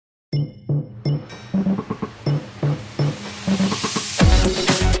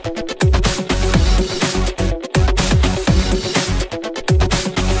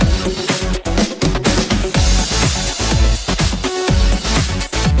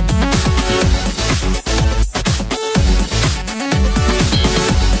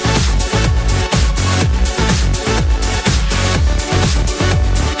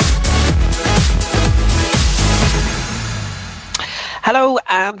Hello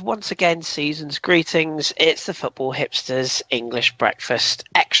and once again, season's greetings. It's the Football Hipsters English Breakfast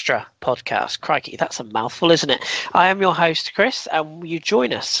Extra podcast. Crikey, that's a mouthful, isn't it? I am your host, Chris, and you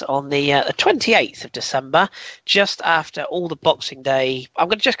join us on the 28th of December, just after all the Boxing Day. I'm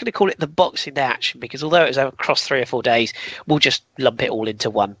just going to call it the Boxing Day action because although it was across 3 or 4 days, we'll just lump it all into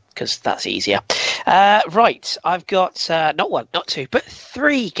one because that's easier. Right, I've got not one, not two, but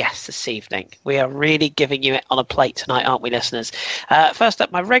 3 guests this evening. We are really giving you it on a plate tonight, aren't we, listeners? First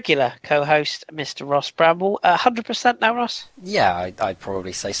up, my regular co-host, Mr. Ross Bramble. 100% now, Ross? Yeah, I'd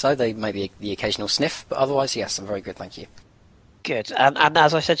probably say so. They may be the occasional sniff, but otherwise, yes, I'm very good, thank you. Good, and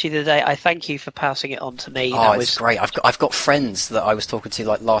as I said to you the other day, I thank you for passing it on to me. It's great. I've got friends that I was talking to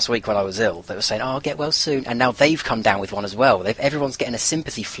like last week when I was ill that were saying, "Oh, I'll get well soon," and now they've come down with one as well. Everyone's getting a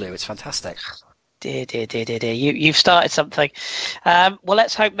sympathy flu. It's fantastic. Dear. You've started something. Well,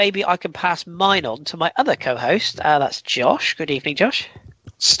 let's hope maybe I can pass mine on to my other co-host. That's Josh. Good evening, Josh.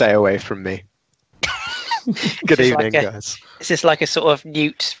 Stay away from me. Good evening, guys. Is this like a sort of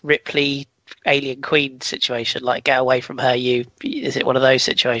Newt Ripley Alien Queen situation? Like, get away from her, you. Is it one of those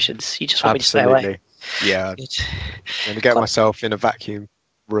situations? You just want me to stay away? Yeah. I'm going to get myself in a vacuum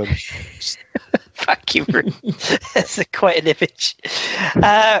room. Vacuum room. That's quite an image.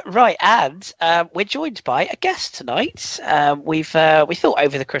 Right, and we're joined by a guest tonight. We thought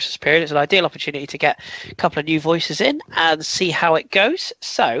over the Christmas period it's an ideal opportunity to get a couple of new voices in and see how it goes.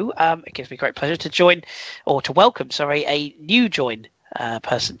 So it gives me great pleasure to welcome a new join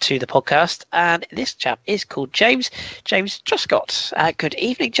person to the podcast, and this chap is called James Truscott. Good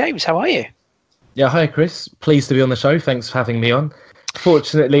evening, James. How are you? Yeah, hi Chris. Pleased to be on the show. Thanks for having me on.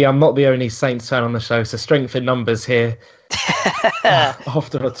 Fortunately, I'm not the only Saints fan on the show, so strength in numbers here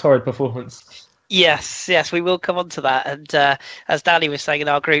after a torrid performance. Yes, we will come on to that. And as Danny was saying in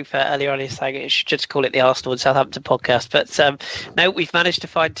our group earlier on, he was saying it should just call it the Arsenal and Southampton podcast. But no, we've managed to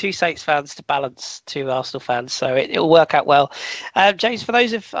find 2 Saints fans to balance 2 Arsenal fans, so it'll work out well. James, for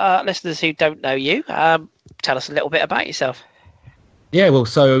those of listeners who don't know you, tell us a little bit about yourself. Yeah, well,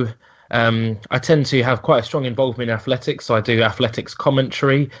 so I tend to have quite a strong involvement in athletics, so I do athletics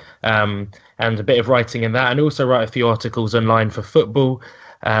commentary and a bit of writing in that, and also write a few articles online for football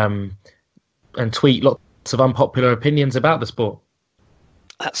and tweet lots of unpopular opinions about the sport.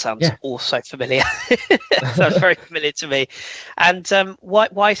 That sounds also familiar. Sounds very familiar to me. And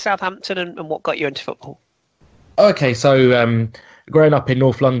why Southampton and what got you into football? Okay, so growing up in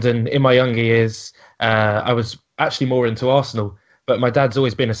North London in my younger years, I was actually more into Arsenal. But my dad's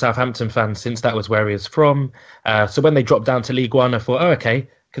always been a Southampton fan since that was where he was from. So when they dropped down to League One, I thought, okay,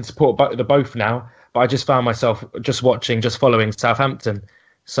 can support the both now. But I just found myself just following Southampton.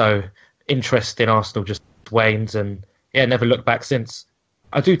 So interest in Arsenal just waned and never looked back since.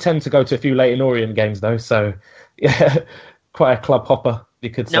 I do tend to go to a few Leyton Orient games though. So yeah, quite a club hopper,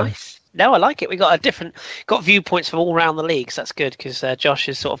 you could say. Nice. No, I like it. We got got viewpoints from all around the leagues. That's good because Josh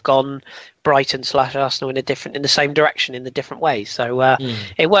has sort of gone Brighton / Arsenal in the same direction in the different ways. So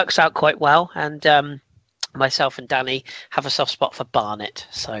it works out quite well. And myself and Danny have a soft spot for Barnet.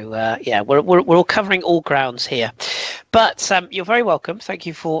 So we're all covering all grounds here. But you're very welcome. Thank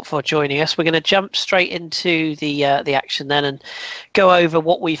you for joining us. We're going to jump straight into the action then and go over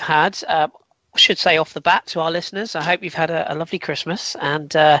what we've had. I should say off the bat to our listeners, I hope you've had a lovely Christmas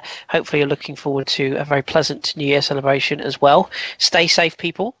and hopefully you're looking forward to a very pleasant New Year celebration as well. Stay safe,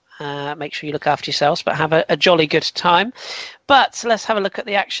 people. Make sure you look after yourselves, but have a jolly good time. But let's have a look at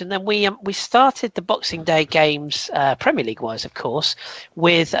the action. Then we started the Boxing Day games, Premier League wise, of course,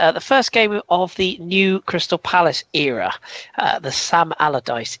 with the first game of the new Crystal Palace era, the Sam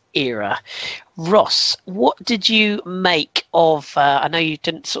Allardyce era. Ross, what did you make of? I know you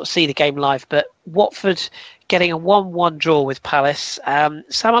didn't sort of see the game live, but Watford getting a 1-1 draw with Palace. Sam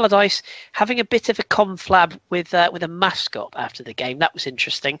Allardyce having a bit of a conflab with a mascot after the game. That was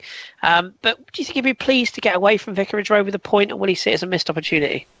interesting. But do you think he'd be pleased to get away from Vicarage Road with a point, or will he see it as a missed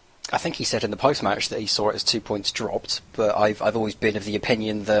opportunity? I think he said in the post-match that he saw it as 2 points dropped, but I've always been of the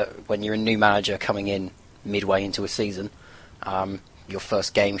opinion that when you're a new manager coming in midway into a season, your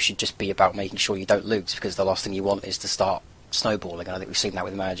first game should just be about making sure you don't lose, because the last thing you want is to start snowballing, and I think we've seen that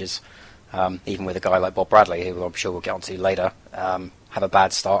with managers. Even with a guy like Bob Bradley, who I'm sure we'll get onto later, have a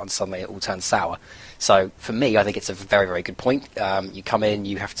bad start and suddenly it all turns sour. So for me, I think it's a very, very good point. You come in,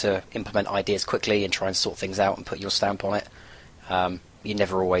 you have to implement ideas quickly and try and sort things out and put your stamp on it. You're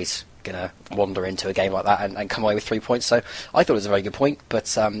never always going to wander into a game like that and come away with 3 points. So I thought it was a very good point,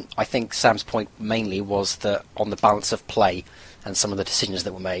 but I think Sam's point mainly was that on the balance of play and some of the decisions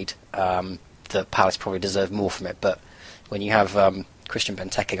that were made, that Palace probably deserved more from it. But when you have Christian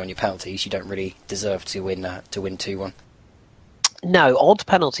Benteke on your penalties, you don't really deserve to win 2-1. No, odd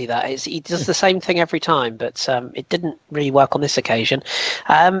penalty that is. He does the same thing every time, but it didn't really work on this occasion.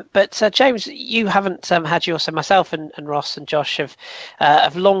 But James, you haven't had yours. So myself and Ross and Josh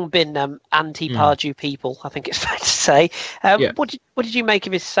have long been anti-Pardew people, I think it's fair to say. What did you make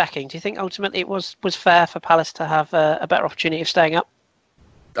of his sacking? Do you think ultimately it was fair for Palace to have a better opportunity of staying up?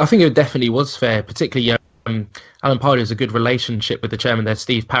 I think it definitely was fair, particularly Alan Pardew has a good relationship with the chairman there,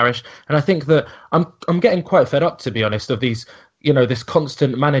 Steve Parish, and I think that I'm getting quite fed up, to be honest, of these, this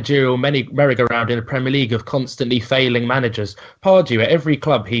constant managerial merry-go-round in the Premier League of constantly failing managers. Pardew, at every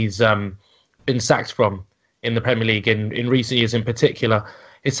club he's been sacked from in the Premier League in recent years in particular,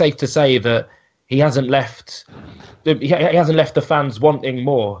 it's safe to say that he hasn't left the fans wanting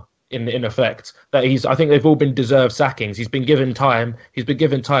more. In effect, that I think they've all been deserved sackings. He's been given time. He's been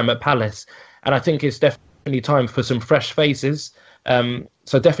given time at Palace, and I think it's definitely time for some fresh faces.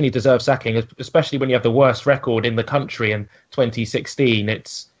 So definitely deserves sacking, especially when you have the worst record in the country in 2016.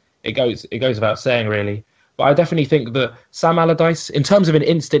 It goes without saying, really. But I definitely think that Sam Allardyce, in terms of an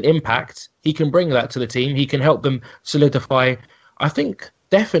instant impact, he can bring that to the team. He can help them solidify. I think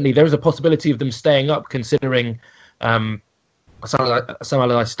definitely there is a possibility of them staying up, considering Sam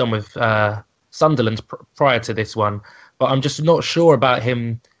Allardyce done with Sunderland prior to this one. But I'm just not sure about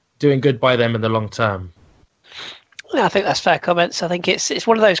him doing good by them in the long term. Yeah, I think that's fair comments. I think it's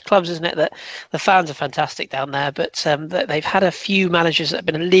one of those clubs, isn't it, that the fans are fantastic down there, but they've had a few managers that have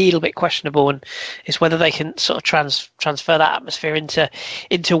been a little bit questionable, and it's whether they can sort of transfer that atmosphere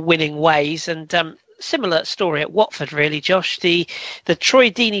into winning ways. And similar story at Watford, really, Josh. The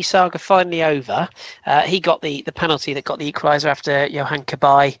Troy Deeney saga finally over. He got the penalty that got the equaliser after Johan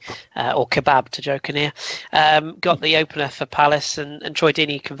Cabaye, or Kebab to joke in here, got the opener for Palace, and Troy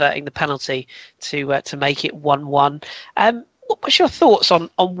Deeney converting the penalty to make it 1-1. What's your thoughts on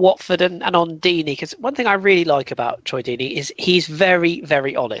Watford and on Deeney? Because one thing I really like about Troy Deeney is he's very,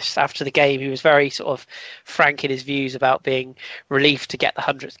 very honest. After the game, he was very sort of frank in his views about being relieved to get the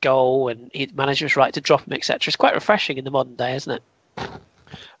 100th goal, and the manager was right to drop him, etc. It's quite refreshing in the modern day, isn't it?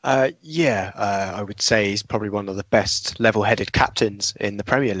 I would say he's probably one of the best level-headed captains in the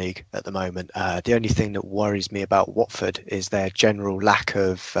Premier League at the moment. The only thing that worries me about Watford is their general lack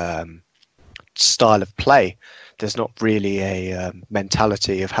of style of play. There's not really a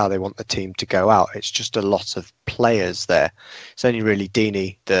mentality of how they want the team to go out. It's just a lot of players there. It's only really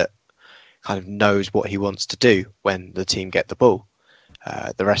Deeney that kind of knows what he wants to do when the team get the ball.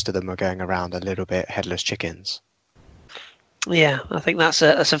 The rest of them are going around a little bit headless chickens. Yeah, I think that's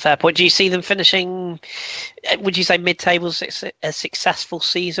a fair point. Do you see them finishing, would you say mid-table, a successful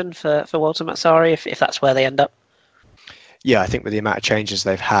season for Walter Matsari, if that's where they end up? Yeah, I think with the amount of changes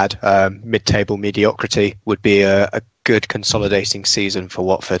they've had, mid-table mediocrity would be a good consolidating season for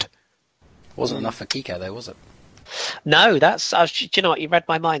Watford. Wasn't enough for Kiko, though, was it? No, do you know what? You read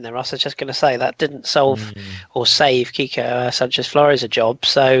my mind there, Ross. I was just going to say that didn't solve or save Kiko Sanchez Flores a job.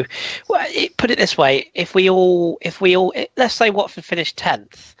 So, put it this way: if we all, let's say Watford finished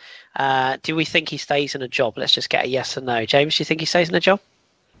 10th, do we think he stays in a job? Let's just get a yes or no. James, do you think he stays in a job?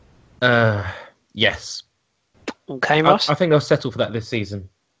 Yes. Okay, Ross. I think they'll settle for that this season.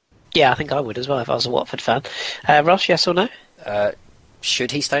 Yeah, I think I would as well if I was a Watford fan. Ross, yes or no?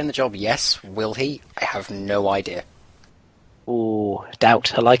 Should he stay in the job? Yes. Will he? I have no idea. Ooh,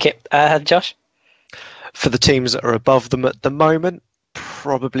 doubt. I like it. Josh? For the teams that are above them at the moment,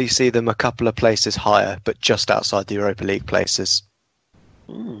 probably see them a couple of places higher, but just outside the Europa League places.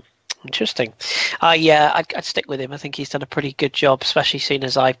 Interesting. I'd stick with him. I think he's done a pretty good job, especially seeing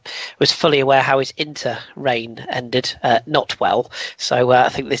as I was fully aware how his Inter reign ended not well. So I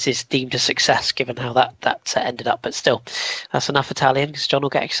think this is deemed a success given how that ended up. But still, that's enough Italian because John will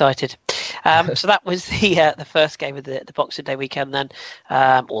get excited. So that was the first game of the Boxing Day weekend then,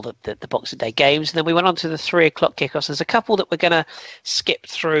 or the Boxing Day games. And then we went on to the 3:00 kickoffs. There's a couple that we're going to skip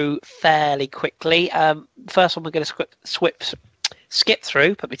through fairly quickly. First one we're going to skip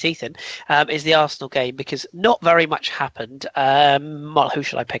through, put my teeth in, is the Arsenal game because not very much happened. Who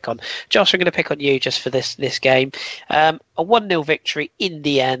should I pick on? Josh, I'm going to pick on you just for this game. a 1-0 victory in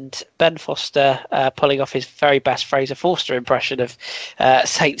the end. Ben Foster pulling off his very best Fraser Forster impression of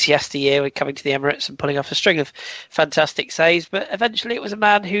Saints yesteryear, coming to the Emirates and pulling off a string of fantastic saves. But eventually it was a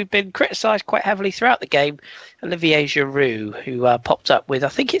man who'd been criticised quite heavily throughout the game, Olivier Giroud, who popped up with, I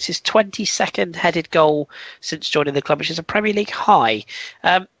think it's his 22nd headed goal since joining the club, which is a Premier League high.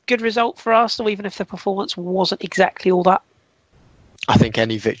 Good result for Arsenal, even if the performance wasn't exactly all that. I think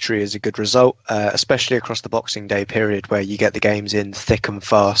any victory is a good result, especially across the Boxing Day period where you get the games in thick and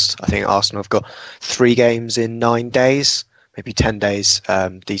fast. I think Arsenal have got 3 games in 9 days, maybe 10 days.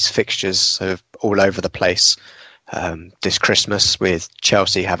 These fixtures sort of all over the place this Christmas, with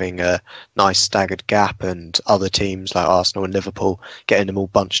Chelsea having a nice staggered gap and other teams like Arsenal and Liverpool getting them all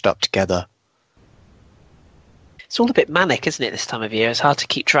bunched up together. It's all a bit manic, isn't it, this time of year? It's hard to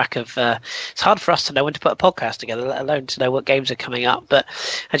keep track of. It's hard for us to know when to put a podcast together, let alone to know what games are coming up. But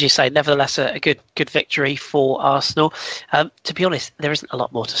as you say, nevertheless, a good victory for Arsenal. To be honest, there isn't a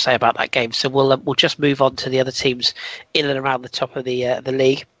lot more to say about that game, so we'll just move on to the other teams in and around the top of the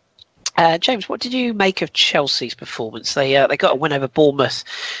league. James, what did you make of Chelsea's performance? They got a win over Bournemouth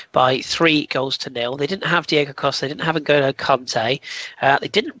by 3-0. They didn't have Diego Costa, they didn't have N'Golo Kante. They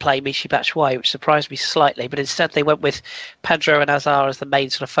didn't play Michy Batshuayi, which surprised me slightly, but instead they went with Pedro and Hazard as the main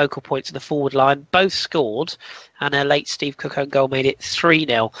sort of focal points in the forward line. Both scored, and a late Steve Cook own goal made it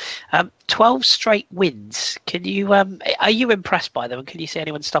 3-0. 12 straight wins. Can you are you impressed by them, and can you see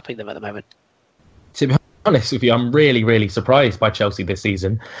anyone stopping them at the moment? To be honest with you, I'm really, really surprised by Chelsea this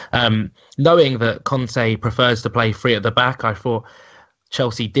season. Knowing that Conte prefers to play 3 at the back, I thought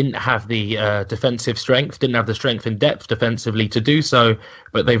Chelsea didn't have the defensive strength, didn't have the strength and depth defensively to do so.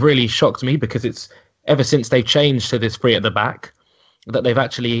 But they've really shocked me, because it's ever since they've changed to this 3 at the back that they've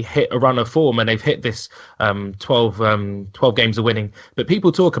actually hit a run of form, and they've hit this 12 games of winning. But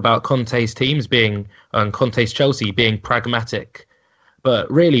people talk about Conte's teams being, Conte's Chelsea being pragmatic. But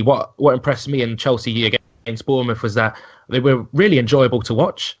really what impressed me in Chelsea against Bournemouth was that they were really enjoyable to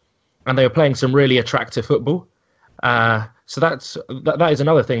watch, and they were playing some really attractive football. So that is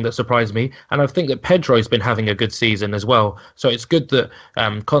another thing that surprised me. And I think that Pedro's been having a good season as well. So it's good that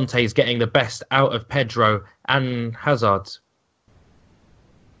Conte is getting the best out of Pedro and Hazard.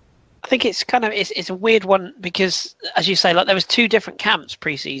 I think it's kind of it's a weird one, because, as you say, like, there was 2 different camps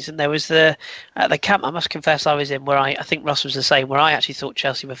pre-season. There was the camp, I must confess, I was in, where I think Ross was the same, where I actually thought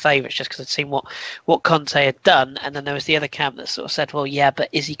Chelsea were favourites just because I'd seen what Conte had done. And then there was the other camp that sort of said, well, yeah, but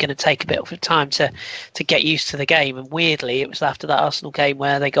is he going to take a bit of time to get used to the game? And weirdly, it was after that Arsenal game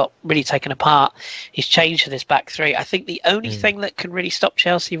where they got really taken apart, he's changed to this back 3. I think the only thing that can really stop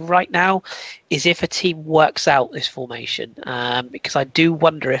Chelsea right now is if a team works out this formation, because I do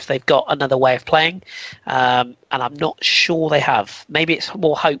wonder if they've got another way of playing, and I'm not sure they have. Maybe it's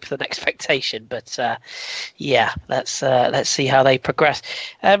more hope than expectation, but yeah, let's see how they progress.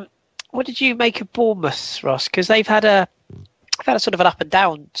 What did you make of Bournemouth, Ross? Because they've had a sort of an up and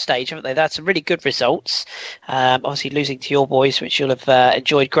down stage, haven't they? They had some really good results. Obviously losing to your boys, which you'll have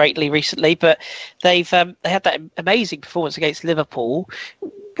enjoyed greatly recently, but they had that amazing performance against Liverpool.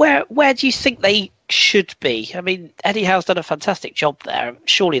 Where do you think they should be? I mean, Eddie Howe's done a fantastic job there.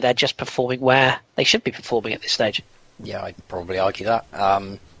 Surely they're just performing where they should be performing at this stage. Yeah, I'd probably argue that.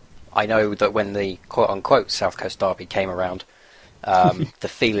 I know that when the quote-unquote South Coast derby came around, the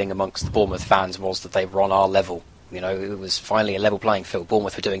feeling amongst the Bournemouth fans was that they were on our level. You know, it was finally a level playing field.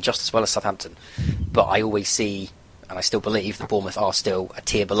 Bournemouth were doing just as well as Southampton. But I always see, and I still believe, that Bournemouth are still a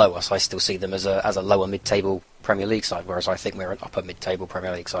tier below us. I still see them as a lower mid-table Premier League side, whereas I think we're an upper mid-table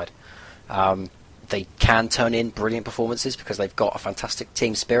Premier League side. They can turn in brilliant performances because they've got a fantastic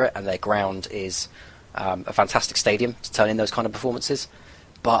team spirit, and their ground is a fantastic stadium to turn in those kind of performances.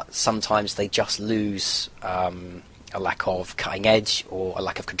 But sometimes they just lose a lack of cutting edge or a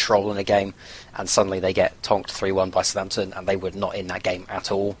lack of control in a game, and suddenly they get tonked 3-1 by Southampton, and they were not in that game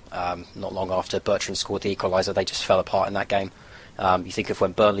at all. Not long after Bertrand scored the equaliser, they just fell apart in that game. You think of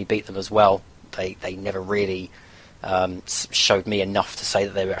when Burnley beat them as well, they never really showed me enough to say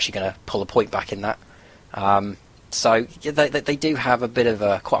that they were actually going to pull a point back in that. So yeah, they do have a bit of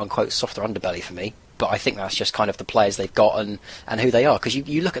a quote-unquote softer underbelly for me, but I think that's just kind of the players they've got and who they are. Because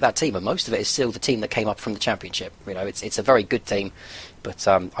you look at that team, and most of it is still the team that came up from the Championship. You know, it's a very good team, but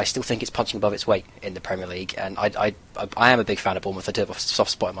I still think it's punching above its weight in the Premier League. And I am a big fan of Bournemouth. I do have a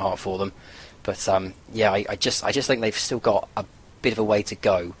soft spot in my heart for them. But yeah, I just think they've still got a bit of a way to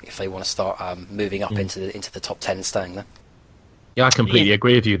go if they want to start moving up into the top 10 and staying there. Yeah, I completely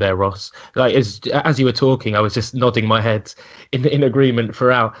agree with you there, Ross. Like as you were talking, I was just nodding my head in agreement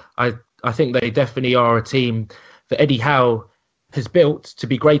throughout. I think they definitely are a team that Eddie Howe has built to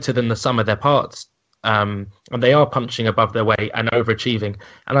be greater than the sum of their parts. and they are punching above their weight and overachieving.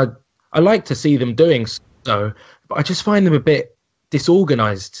 And I like to see them doing so, but I just find them a bit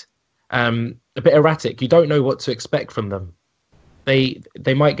disorganised, a bit erratic. You don't know what to expect from them. They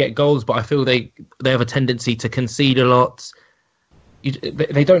might get goals, but I feel they have a tendency to concede a lot.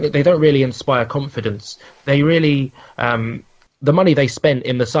 They don't really inspire confidence. They really the money they spent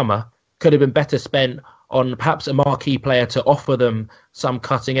in the summer could have been better spent on perhaps a marquee player to offer them some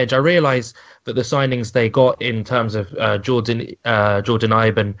cutting edge. I realise that the signings they got in terms of Jordan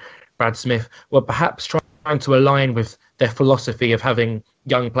Ibe and Brad Smith were perhaps trying to align with their philosophy of having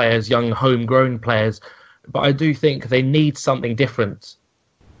young players, young homegrown players, but I do think they need something different.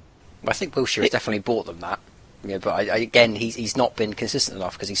 I think Wilshere has definitely bought them that. Yeah, but again, he's not been consistent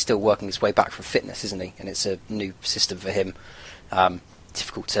enough because he's still working his way back from fitness, isn't he? And it's a new system for him.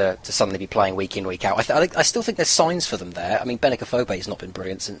 Difficult to suddenly be playing week in, week out. I still think there's signs for them there. I mean, Benik Afobe has not been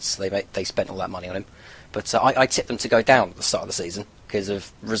brilliant since they spent all that money on him. But I tipped them to go down at the start of the season because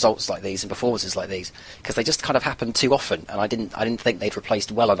of results like these and performances like these, because they just kind of happen too often, and I didn't think they'd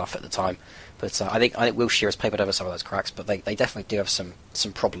replaced well enough at the time. But I think Wilshere has papered over some of those cracks, but they definitely do have some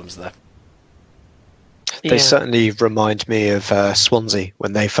problems there. They certainly remind me of Swansea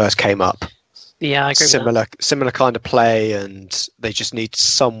when they first came up. Yeah, I agree with that. Similar kind of play, and they just need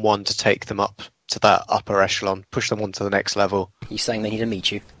someone to take them up to that upper echelon, push them on to the next level. You're saying they need to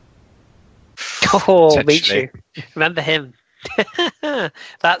meet you? Oh, meet you. Remember him.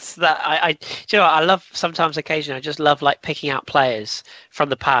 That's that. Do you know what? I love sometimes, occasionally, I just love like picking out players from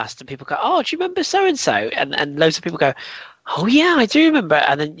the past, and people go, "Oh, do you remember so and so?" And loads of people go, "Oh yeah, I do remember."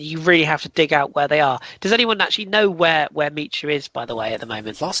 And then you really have to dig out where they are. Does anyone actually know where Michu is, by the way, at the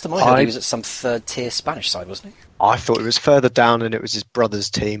moment? Last time I heard, he was at some third-tier Spanish side, wasn't he? I thought it was further down, and it was his brother's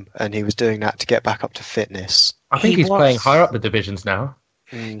team, and he was doing that to get back up to fitness. I think he's playing higher up the divisions now.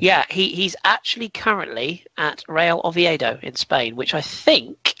 Yeah, he's actually currently at Real Oviedo in Spain, which I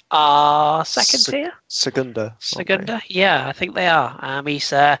think are second tier. Segunda. Okay. Yeah, I think they are.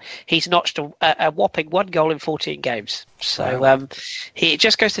 He's notched a whopping 1 goal in 14 games. So it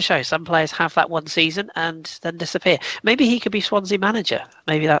just goes to show some players have that one season and then disappear. Maybe he could be Swansea manager.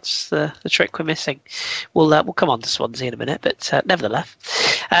 Maybe that's the trick we're missing. We'll come on to Swansea in a minute, but nevertheless,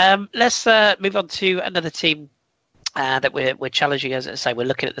 let's move on to another team. That we're challenging, as I say, we're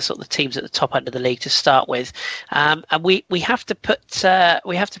looking at the sort of the teams at the top end of the league to start with, and we have to put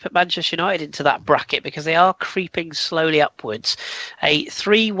Manchester United into that bracket because they are creeping slowly upwards. A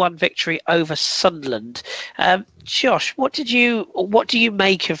 3-1 victory over Sunderland. Josh, what do you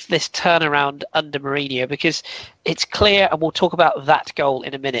make of this turnaround under Mourinho? Because it's clear, and we'll talk about that goal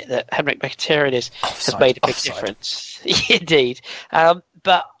in a minute, that Henrik Mkhitaryan has made a big difference. Indeed,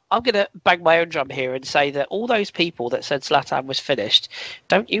 but I'm going to bang my own drum here and say that all those people that said Zlatan was finished,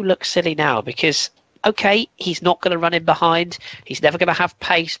 don't you look silly now? Because, okay, he's not going to run in behind. He's never going to have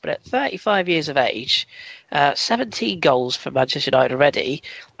pace. But at 35 years of age, 17 goals for Manchester United already.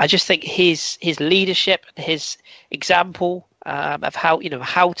 I just think his leadership, his example of how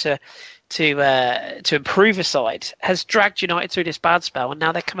to improve a side has dragged United through this bad spell, and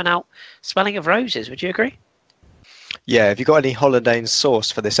now they're coming out smelling of roses. Would you agree? Yeah, have you got any hollandaise sauce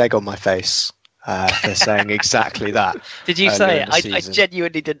for this egg on my face? For saying exactly that. Did you say it? I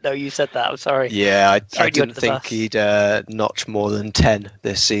genuinely didn't know you said that. I'm sorry. Yeah, I didn't think he'd notch more than 10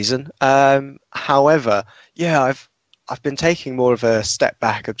 this season. However, yeah, I've been taking more of a step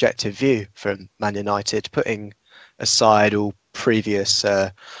back, objective view from Man United, putting aside all previous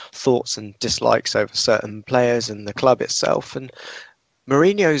thoughts and dislikes over certain players and the club itself. And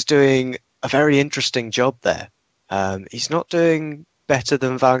Mourinho's doing a very interesting job there. He's not doing better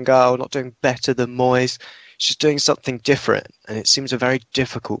than Van Gaal, not doing better than Moyes. He's just doing something different, and it seems a very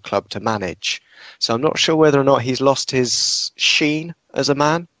difficult club to manage. So I'm not sure whether or not he's lost his sheen as a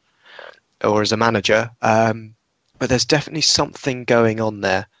man or as a manager, but there's definitely something going on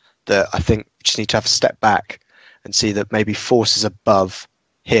there that I think we just need to have a step back and see that maybe forces above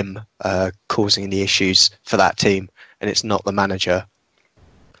him causing the issues for that team, and it's not the manager.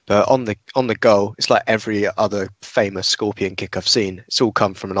 But on the goal, it's like every other famous scorpion kick I've seen. It's all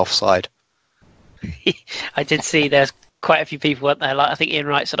come from an offside. I did see there's quite a few people, weren't there? Like, I think Ian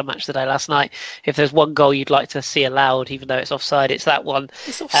Wright said on Match Today last night, if there's one goal you'd like to see allowed, even though it's offside, it's that one.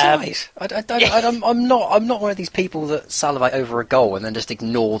 It's offside. I'm not one of these people that salivate over a goal and then just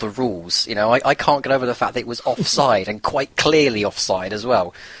ignore the rules. You know, I can't get over the fact that it was offside and quite clearly offside as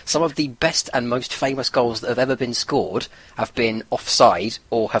well. Some of the best and most famous goals that have ever been scored have been offside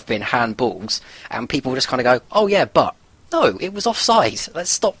or have been handballs, and people just kind of go, "Oh yeah, but no, it was offside. Let's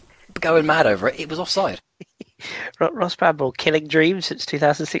stop going mad over it. It was offside." Ross Bramble killing dreams since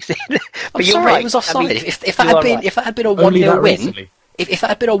 2016. But I'm you're sorry, right. it was offside. I mean, if that had been right. if that had been a Only 1-0 that win, recently. if that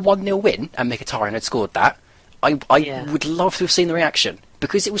had been a 1-0 win and Mkhitaryan had scored that, I would love to have seen the reaction,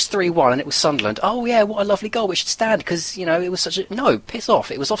 because it was 3-1 and it was Sunderland. Oh yeah, what a lovely goal! It should stand because it was such a no. Piss off!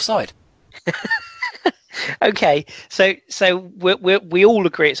 It was offside. Okay, so we all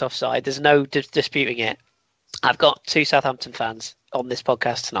agree it's offside. There's no disputing it. I've got two Southampton fans on this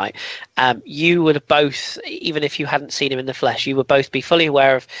podcast tonight. You would both, even if you hadn't seen him in the flesh, you would both be fully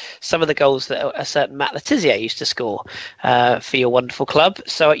aware of some of the goals that a certain Matt Letizia used to score for your wonderful club.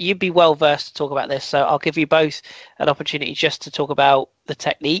 So you'd be well versed to talk about this. So I'll give you both an opportunity just to talk about the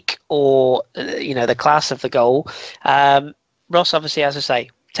technique or the class of the goal. Ross, obviously, as I say,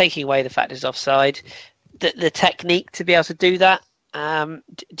 taking away the fact it's offside, the technique to be able to do that.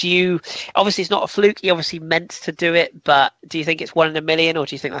 Do you, obviously it's not a fluke, he obviously meant to do it, but do you think it's 1 in a million, or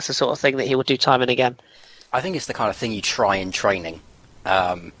do you think that's the sort of thing that he will do time and again? I think it's the kind of thing you try in training,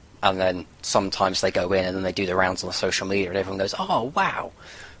 and then sometimes they go in and then they do the rounds on the social media and everyone goes, oh wow,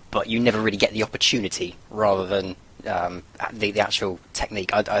 but you never really get the opportunity rather than the actual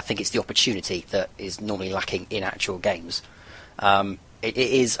technique. I think it's the opportunity that is normally lacking in actual games. It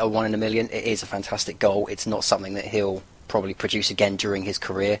is a 1 in a million, it is a fantastic goal, it's not something that he'll probably produce again during his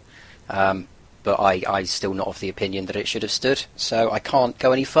career, but I still not of the opinion that it should have stood, so I can't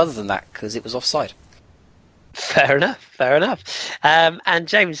go any further than that because it was offside. Fair enough. And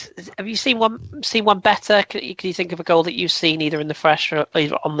James, have you seen one better? Can you think of a goal that you've seen either in the flesh or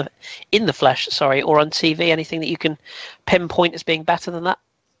either in the flesh, or on TV? Anything that you can pinpoint as being better than that?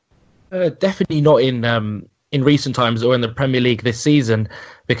 Definitely not in recent times or in the Premier League this season,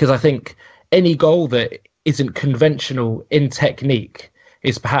 because I think any goal that isn't conventional in technique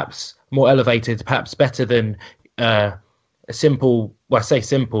is perhaps more elevated, perhaps better than a simple, well, I say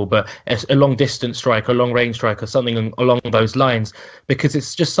simple, but a long distance strike, a long range strike, or something along those lines, because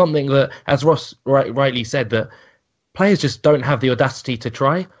it's just something that, as Ross rightly said, that players just don't have the audacity to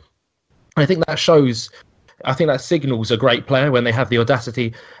try. And I think that shows, I think that signals a great player when they have the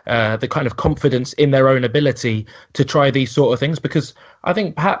audacity, the kind of confidence in their own ability to try these sort of things, because I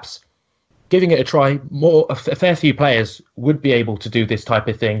think perhaps giving it a try, a fair few players would be able to do this type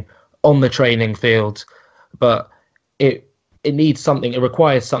of thing on the training field, but it needs something, it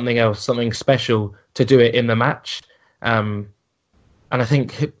requires something else, something special to do it in the match. And I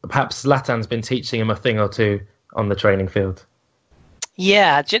think perhaps Zlatan's been teaching him a thing or two on the training field.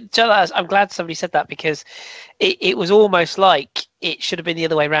 Yeah, I'm glad somebody said that, because it was almost like it should have been the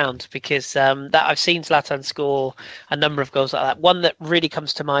other way around, because that I've seen Zlatan score a number of goals like that. One that really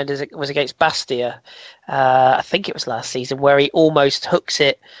comes to mind was against Bastia, I think it was last season, where he almost hooks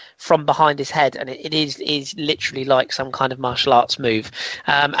it from behind his head, and it is literally like some kind of martial arts move.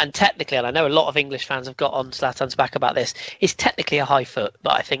 And technically, and I know a lot of English fans have got on Zlatan's back about this, it's technically a high foot,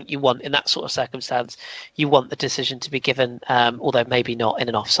 but I think you want, in that sort of circumstance, you want the decision to be given, although maybe not in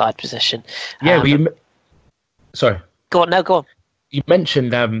an offside position. Yeah, sorry. Go on. You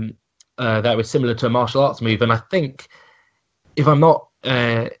mentioned that was similar to a martial arts move, and I think, if I'm not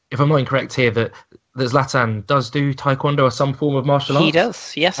incorrect here, that Zlatan does do taekwondo or some form of martial arts. He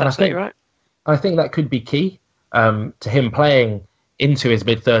does, yes, and absolutely right. I think that could be key to him playing into his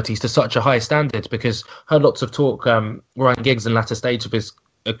mid-30s to such a high standard, because I heard lots of talk, Ryan Giggs in latter stage of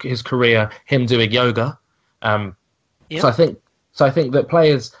his career, him doing yoga. So I think that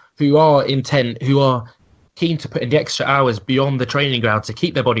players who are keen to put in the extra hours beyond the training ground to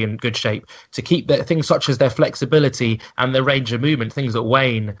keep their body in good shape, to keep their things such as their flexibility and their range of movement, things that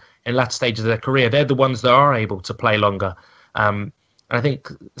wane in latter stages of their career, they're the ones that are able to play longer. And I think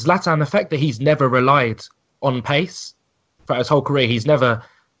Zlatan, the fact that he's never relied on pace throughout his whole career, he's never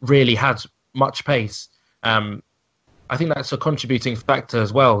really had much pace. I think that's a contributing factor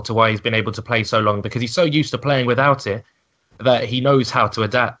as well to why he's been able to play so long, because he's so used to playing without it that he knows how to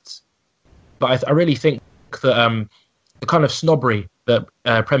adapt. But I really think that the kind of snobbery that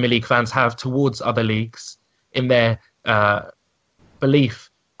Premier League fans have towards other leagues, in their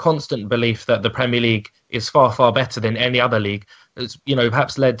constant belief that the Premier League is far, far better than any other league, has,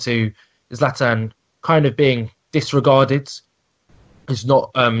 perhaps led to Zlatan kind of being disregarded. Is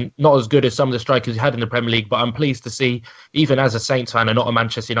not as good as some of the strikers he had in the Premier League, but I'm pleased to see, even as a Saints fan and not a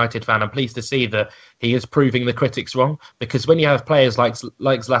Manchester United fan, I'm pleased to see that he is proving the critics wrong. Because when you have players like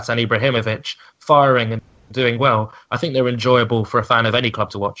Zlatan Ibrahimovic firing and doing well, I think they're enjoyable for a fan of any club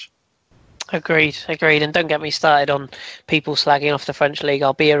to watch. Agreed. And don't get me started on people slagging off the French league.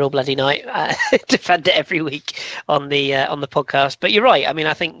 I'll be here all bloody night, defend it every week on the podcast. But you're right. I mean,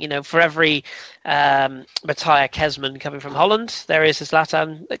 I think for every Mattia Kesman coming from Holland, there is a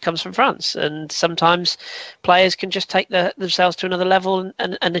Zlatan that comes from France, and sometimes players can just take themselves to another level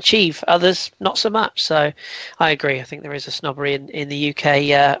and achieve. Others not so much. So I agree. I think there is a snobbery in the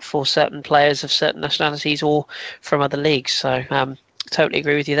UK for certain players of certain nationalities or from other leagues. So. Totally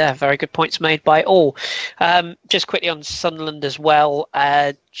agree with you there. Very good points made by all. Just quickly on Sunderland as well.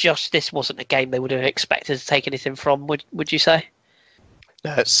 Just this wasn't a game they would have expected to take anything from. Would you say?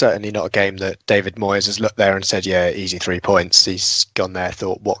 No, it's certainly not a game that David Moyes has looked there and said, "Yeah, easy 3 points." He's gone there,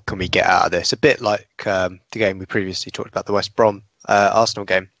 thought, "What can we get out of this?" A bit like the game we previously talked about, the West Brom Arsenal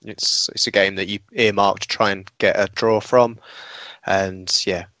game. It's a game that you earmarked to try and get a draw from, and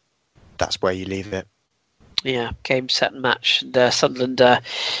yeah, that's where you leave it. Yeah, game, set and match. Sunderland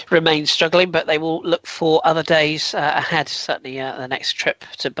remain struggling, but they will look for other days ahead. Certainly the next trip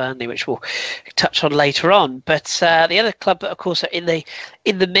to Burnley, which we'll touch on later on. But the other club that, of course, are in the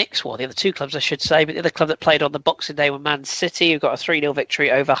mix, well, the other two clubs, I should say, but the other club that played on the Boxing Day were Man City, who got a 3-0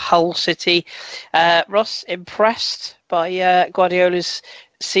 victory over Hull City. Ross, impressed by Guardiola's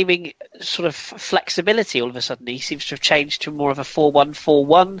seeming sort of flexibility all of a sudden? He seems to have changed to more of a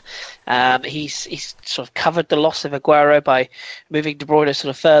 4-1-4-1. He's sort of covered the loss of Aguero by moving De Bruyne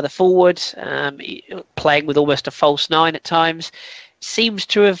sort of further forward, playing with almost a false 9 at times. Seems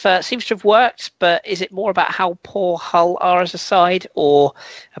to have worked, but is it more about how poor Hull are as a side, or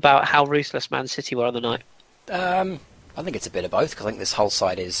about how ruthless Man City were on the night? I think it's a bit of both, because I think this Hull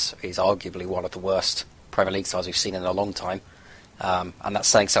side is arguably one of the worst Premier League sides we've seen in a long time. And that's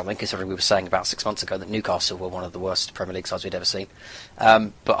saying something, considering we were saying about 6 months ago that Newcastle were one of the worst Premier League sides we'd ever seen.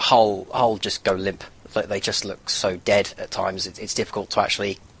 But Hull just go limp. They just look so dead at times. It's difficult to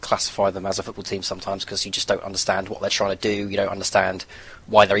actually classify them as a football team sometimes, because you just don't understand what they're trying to do. You don't understand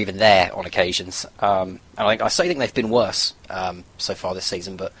why they're even there on occasions. And I certainly think they've been worse so far this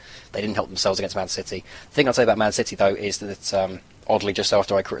season, but they didn't help themselves against Man City. The thing I'd say about Man City, though, is that oddly, just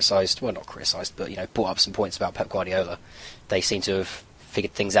after I brought up some points about Pep Guardiola, they seem to have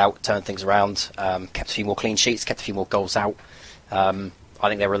figured things out, turned things around, kept a few more clean sheets, kept a few more goals out. I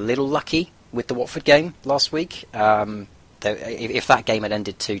think they were a little lucky with the Watford game last week. If that game had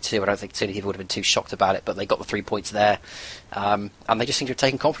ended 2-2, I don't think too many people would have been too shocked about it, but they got the 3 points there. And they just seem to have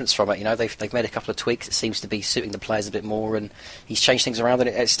taken confidence from it. They've made a couple of tweaks. It seems to be suiting the players a bit more, and he's changed things around, and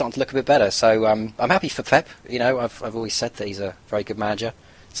it's starting to look a bit better. So I'm happy for Pep. I've always said that he's a very good manager,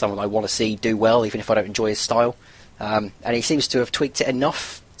 someone I want to see do well, even if I don't enjoy his style. And he seems to have tweaked it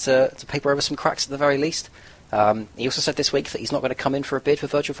enough to paper over some cracks at the very least. He also said this week that he's not going to come in for a bid for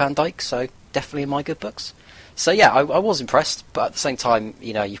Virgil van Dijk, so definitely in my good books. So yeah, I was impressed, but at the same time,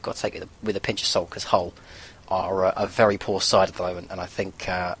 you've got to take it with a pinch of salt, because Hull are a very poor side at the moment, and I think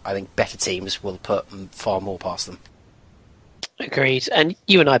better teams will put far more past them. Agreed. And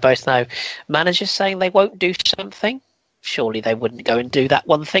you and I both know, managers saying they won't do something, surely they wouldn't go and do that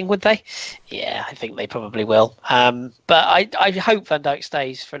one thing, would they? Yeah, I think they probably will. But I hope Van Dijk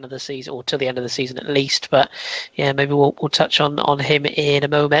stays for another season, or till the end of the season at least. But yeah, maybe we'll touch on him in a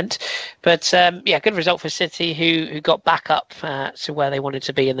moment. But good result for City, who got back up to where they wanted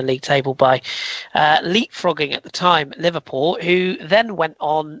to be in the league table by leapfrogging at the time Liverpool, who then went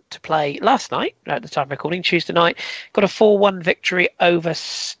on to play last night, at the time of recording, Tuesday night, got a 4-1 victory over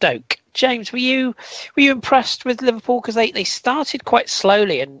Stoke. James, were you impressed with Liverpool? Because they started quite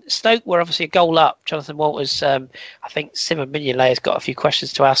slowly, and Stoke were obviously a goal up. Jonathan Walters, I think Simon Mignolet has got a few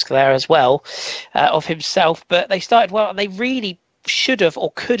questions to ask there as well of himself. But they started well, and they really should have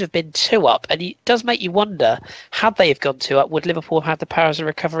or could have been 2 up. And it does make you wonder, had they have gone 2 up, would Liverpool have had the powers of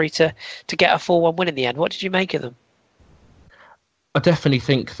recovery to get a 4-1 win in the end? What did you make of them? I definitely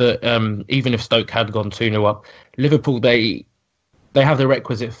think that even if Stoke had gone 2-0 up, Liverpool, they have the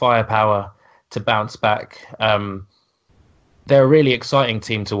requisite firepower to bounce back. They're a really exciting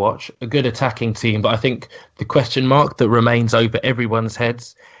team to watch, a good attacking team, but I think the question mark that remains over everyone's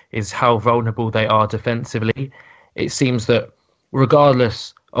heads is how vulnerable they are defensively. It seems that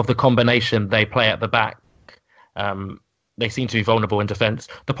regardless of the combination they play at the back, they seem to be vulnerable in defence.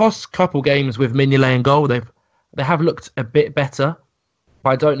 The past couple games with Mignolet in goal, they have looked a bit better, but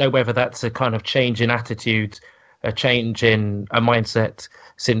I don't know whether that's a kind of change in attitude, a change in a mindset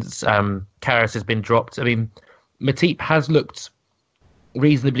since Karras has been dropped. I mean, Matip has looked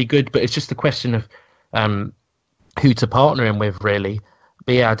reasonably good, but it's just a question of who to partner him with, really.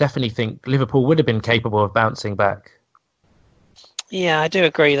 But yeah, I definitely think Liverpool would have been capable of bouncing back. Yeah, I do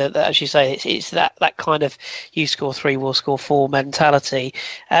agree that as you say, it's that kind of you score 3, we'll score 4 mentality.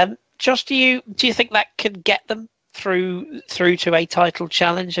 Josh, do you think that could get them through to a title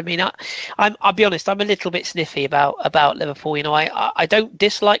challenge? I mean, I'll be honest, I'm a little bit sniffy about Liverpool. You know, I don't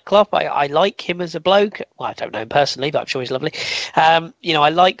dislike Klopp. I like him as a bloke. Well, I don't know him personally, but I'm sure he's lovely. You know, I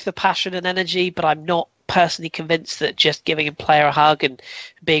like the passion and energy, but I'm not personally convinced that just giving a player a hug and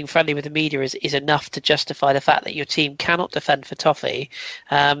being friendly with the media is enough to justify the fact that your team cannot defend for toffee.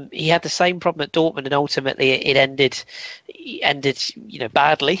 He had the same problem at Dortmund, and ultimately it ended you know,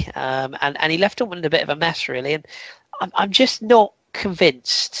 badly, and he left Dortmund in a bit of a mess, really. And I'm just not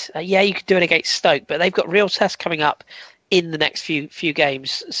convinced. Yeah, you could do it against Stoke, but they've got real tests coming up in the next few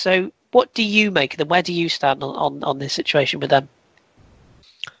games. So what do you make of them? Where do you stand on this situation with them?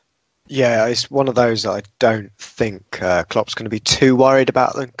 Yeah, it's one of those that I don't think Klopp's going to be too worried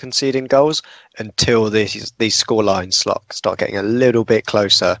about them conceding goals until these scorelines start getting a little bit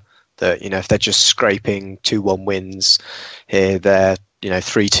closer. That, you know, if they're just scraping 2-1 wins here, there, you know,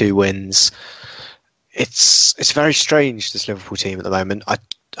 3-2 wins. It's very strange, this Liverpool team at the moment.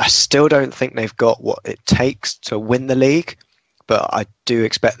 I still don't think they've got what it takes to win the league, but I do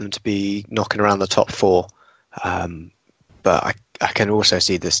expect them to be knocking around the top four. But I can also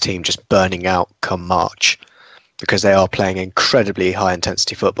see this team just burning out come March, because they are playing incredibly high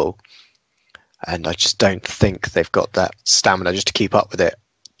intensity football, and I just don't think they've got that stamina just to keep up with it,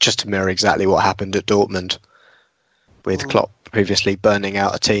 just to mirror exactly what happened at Dortmund with Klopp previously burning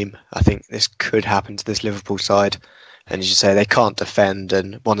out a team. I think this could happen to this Liverpool side, and as you say, they can't defend,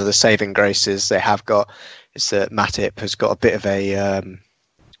 and one of the saving graces they have got is that Matip has got a bit of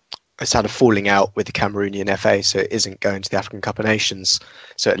it's had a falling out with the Cameroonian FA, so it isn't going to the African Cup of Nations.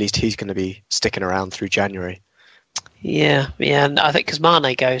 So at least he's going to be sticking around through January. Yeah, and I think because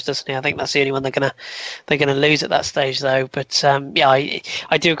Mane goes, doesn't he? I think that's the only one they're gonna lose at that stage, though. But yeah,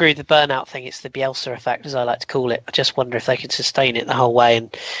 I do agree with the burnout thing. It's the Bielsa effect, as I like to call it. I just wonder if they can sustain it the whole way.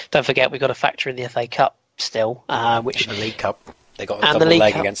 And don't forget, we've got a factor in the FA Cup still, which the League Cup. They got a double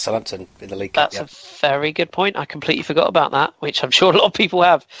leg against Southampton in the League Cup. That's a very good point. I completely forgot about that, which I'm sure a lot of people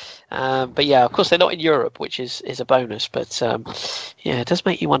have. But yeah, of course they're not in Europe, which is a bonus. But yeah, it does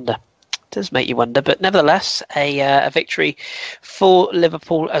make you wonder. But nevertheless, a victory for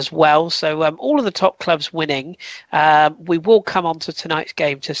Liverpool as well. So all of the top clubs winning. We will come on to tonight's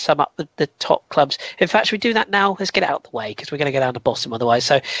game to sum up the top clubs. In fact, should we do that now? Let's get it out of the way, because we're going to go down to bottom otherwise.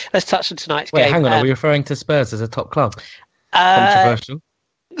 So let's touch on tonight's game. Wait, hang on. Are we referring to Spurs as a top club? Controversial.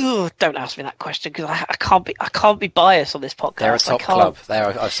 Don't ask me that question, because I can't be biased on this podcast. They're a top club.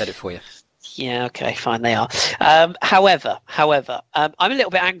 I've said it for you. Yeah, okay, fine, they are. However, I'm a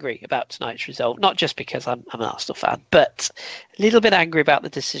little bit angry about tonight's result, not just because I'm an Arsenal fan, but a little bit angry about the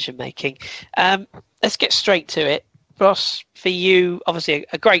decision making. Let's get straight to it. Ross, for you, obviously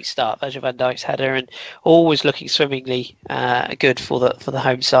a great start, Virgil van Dijk's header, and always looking swimmingly good for the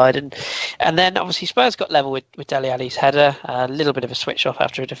home side, and then obviously Spurs got level with Dele Alli's header, a little bit of a switch off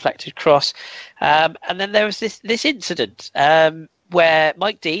after a deflected cross, and then there was this incident where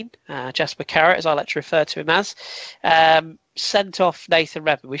Mike Dean, Jasper Carrot, as I like to refer to him as, sent off Nathan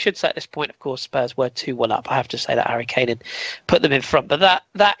Redmond. We should say at this point, of course, Spurs were 2-1 up. I have to say that Harry Kane put them in front. But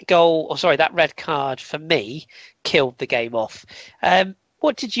that red card for me killed the game off.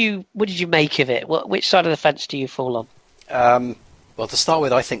 What did you make of it? Which side of the fence do you fall on? Well, to start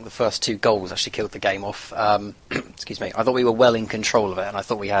with, I think the first two goals actually killed the game off. Excuse me. I thought we were well in control of it, and I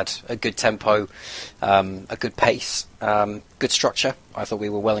thought we had a good tempo, a good pace, good structure. I thought we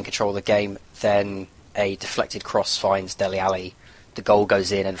were well in control of the game. Then a deflected cross finds Dele Alli. The goal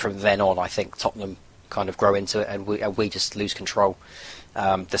goes in, and from then on, I think Tottenham kind of grow into it, and we just lose control.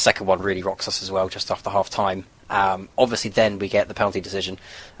 The second one really rocks us as well, just after half-time. Obviously, then we get the penalty decision.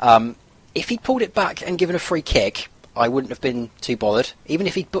 If he'd pulled it back and given a free kick, I wouldn't have been too bothered. Even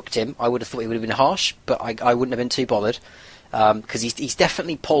if he'd booked him, I would have thought he would have been harsh, but I wouldn't have been too bothered, because he's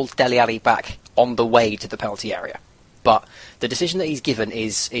definitely pulled Dele Alli back on the way to the penalty area. But the decision that he's given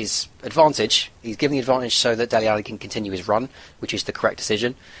is advantage. He's given the advantage so that Dele Alli can continue his run, which is the correct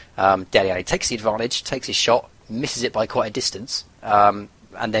decision. Dele Alli takes the advantage, takes his shot, misses it by quite a distance, and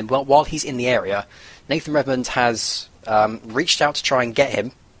then while he's in the area, Nathan Redmond has reached out to try and get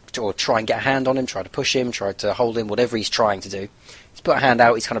him, or try and get a hand on him, try to push him, try to hold him, whatever he's trying to do. He's put a hand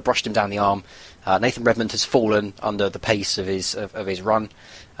out, he's kind of brushed him down the arm. Nathan Redmond has fallen under the pace of his run,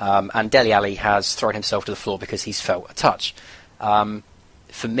 and Dele Alli has thrown himself to the floor because he's felt a touch.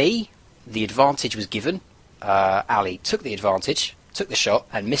 For me, the advantage was given. Alli took the advantage, took the shot,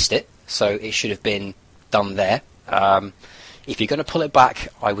 and missed it, so it should have been done there. If you're going to pull it back,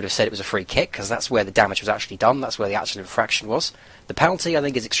 I would have said it was a free kick, because that's where the damage was actually done, that's where the actual infraction was. The penalty, I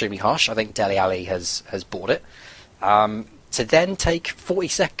think, is extremely harsh. I think Dele Alli has bought it. to then take 40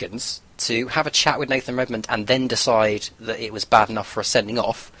 seconds to have a chat with Nathan Redmond and then decide that it was bad enough for a sending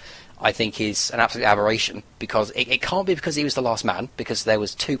off, I think is an absolute aberration, because it can't be because he was the last man, because there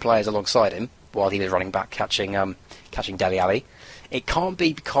was 2 players alongside him while he was running back catching Dele Alli. It can't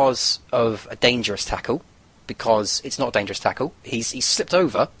be because of a dangerous tackle, because it's not a dangerous tackle. He's slipped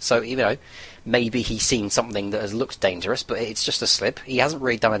over, so maybe he's seen something that has looked dangerous, but it's just a slip. He hasn't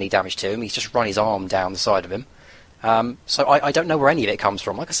really done any damage to him. He's just run his arm down the side of him. So I don't know where any of it comes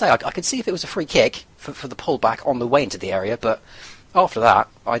from. Like I say, I could see if it was a free kick for the pullback on the way into the area, but after that,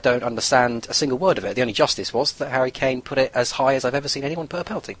 I don't understand a single word of it. The only justice was that Harry Kane put it as high as I've ever seen anyone put a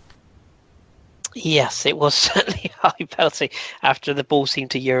penalty. Yes, it was certainly a high penalty after the ball seemed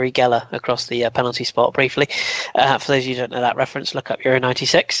to Uri Geller across the penalty spot briefly. For those of you who don't know that reference, look up Euro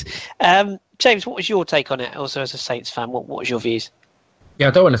 96. James, what was your take on it? Also, as a Saints fan, what was your views? Yeah,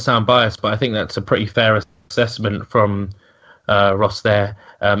 I don't want to sound biased, but I think that's a pretty fair assessment from Ross there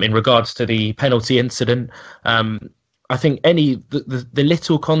in regards to the penalty incident. I think the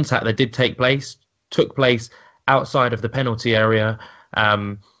little contact that did take place took place outside of the penalty area.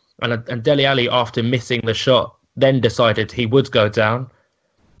 And Dele Alli, after missing the shot, then decided he would go down.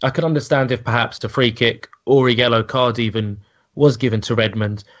 I could understand if perhaps a free kick or a yellow card even was given to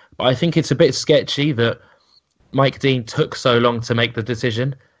Redmond. But I think it's a bit sketchy that Mike Dean took so long to make the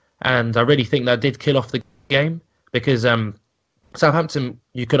decision. And I really think that did kill off the game, because Southampton,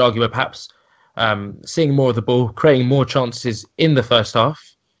 you could argue, were perhaps seeing more of the ball, creating more chances in the first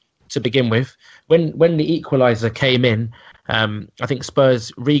half to begin with. When the equaliser came in, I think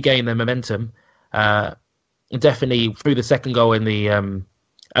Spurs regained their momentum. Definitely through the second goal in the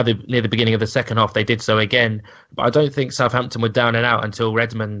near the beginning of the second half, they did so again. But I don't think Southampton were down and out until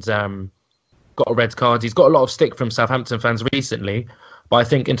Redmond got a red card. He's got a lot of stick from Southampton fans recently, but I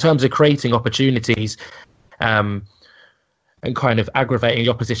think in terms of creating opportunities and kind of aggravating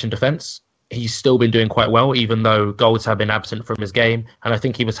the opposition defence, he's still been doing quite well, even though goals have been absent from his game. And I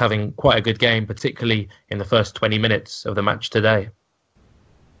think he was having quite a good game, particularly in the first 20 minutes of the match today.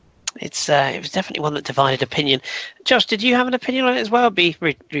 It was definitely one that divided opinion. Josh, did you have an opinion on it as well? It'd be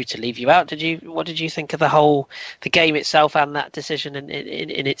rude to leave you out. What did you think of the game itself and that decision in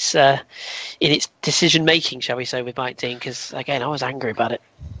its decision making, shall we say, with Mike Dean? Because again, I was angry about it.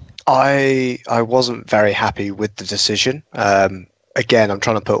 I wasn't very happy with the decision. Again, I'm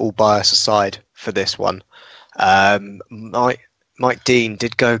trying to put all bias aside for this one. Mike Dean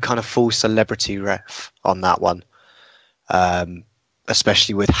did go kind of full celebrity ref on that one.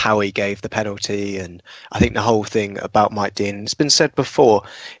 Especially with how he gave the penalty. And I think the whole thing about Mike Dean, it's been said before,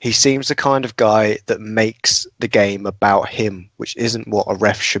 he seems the kind of guy that makes the game about him, which isn't what a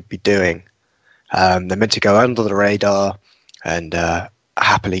ref should be doing. They're meant to go under the radar and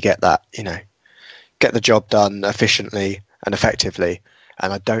happily get that, get the job done efficiently and effectively.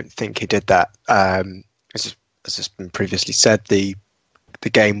 And I don't think he did that. As has been previously said, the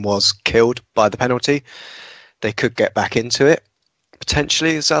game was killed by the penalty. They could get back into it,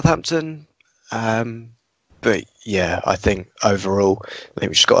 potentially, Southampton. But yeah, I think overall, we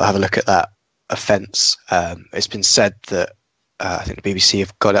just got to have a look at that offence. It's been said that I think the BBC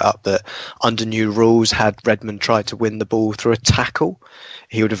have got it up that under new rules, had Redmond tried to win the ball through a tackle,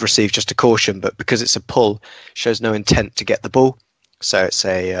 he would have received just a caution. But because it's a pull, shows no intent to get the ball. So it's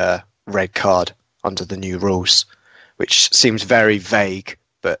a red card under the new rules, which seems very vague,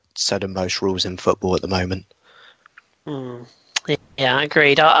 but so do most rules in football at the moment. Yeah,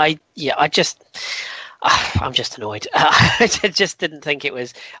 agreed. I'm just annoyed. I just didn't think it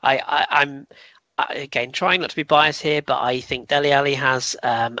was. I'm again trying not to be biased here, but I think Dele Alli has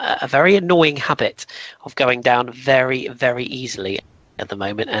a very annoying habit of going down very, very easily at the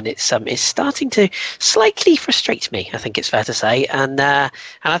moment, and it's starting to slightly frustrate me. I think it's fair to say, and I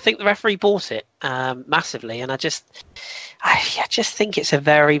think the referee bought it massively, and I just think it's a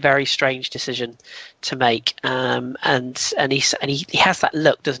very, very strange decision to make. And he has that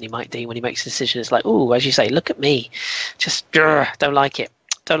look, doesn't he, Mike Dean, when he makes a decision? It's like, oh, as you say, look at me, just don't like it.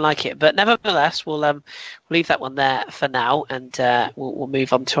 But nevertheless, we'll leave that one there for now, and we'll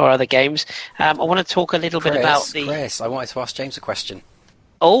move on to our other games. I want to talk a little bit about Chris, I wanted to ask James a question.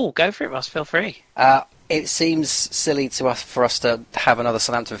 Oh, go for it, Ross. Feel free. It seems silly for us to have another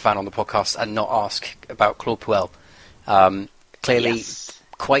Southampton fan on the podcast and not ask about Claude Puel. Clearly, yes.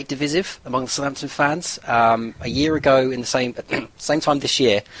 Quite divisive among the Southampton fans. A year ago, in the same time this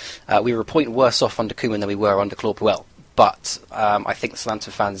year, we were a point worse off under Koeman than we were under Claude Puel. But I think the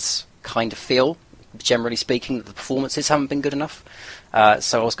Southampton fans kind of feel, generally speaking, that the performances haven't been good enough.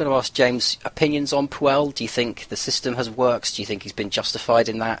 So I was going to ask James, opinions on Puel. Do you think the system has worked? Do you think he's been justified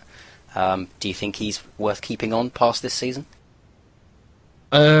in that? Do you think he's worth keeping on past this season?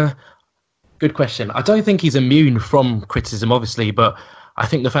 Good question. I don't think he's immune from criticism, obviously, but I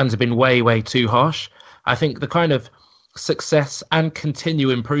think the fans have been way, way too harsh. I think the kind of success and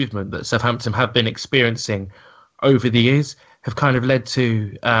continued improvement that Southampton have been experiencing over the years have kind of led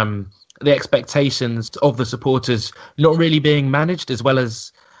to the expectations of the supporters not really being managed as well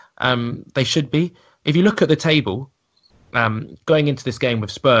as they should be. If you look at the table, going into this game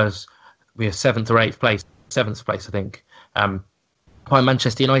with Spurs, we are seventh place, I think. By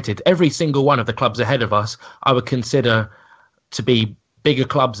Manchester United, every single one of the clubs ahead of us, I would consider to be bigger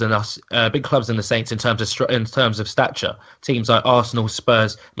clubs than us, big clubs than the Saints in terms of stature. Teams like Arsenal,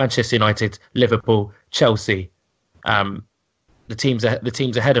 Spurs, Manchester United, Liverpool, Chelsea, the teams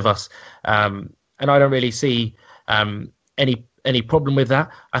ahead of us, and I don't really see any problem with that.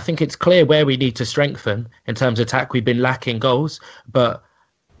 I think it's clear where we need to strengthen in terms of attack. We've been lacking goals, but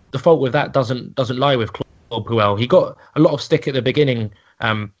the fault with that doesn't lie with Claude Puel. He got a lot of stick at the beginning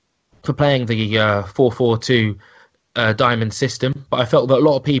for playing the 4-4-2 diamond system, but I felt that a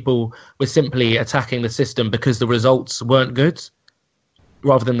lot of people were simply attacking the system because the results weren't good,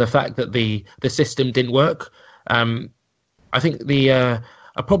 rather than the fact that the system didn't work. I think a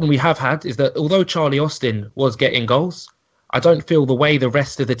problem we have had is that although Charlie Austin was getting goals, I don't feel the way the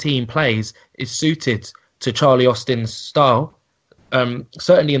rest of the team plays is suited to Charlie Austin's style.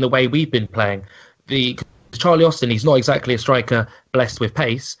 Certainly in the way we've been playing. Charlie Austin, he's not exactly a striker blessed with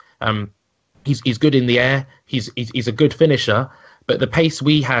pace. He's good in the air. He's a good finisher, but the pace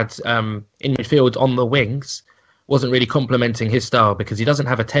we had in midfield on the wings wasn't really complementing his style because he doesn't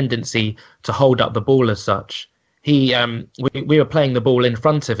have a tendency to hold up the ball as such. We were playing the ball in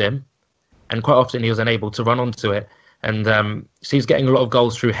front of him, and quite often he was unable to run onto it. And so he's getting a lot of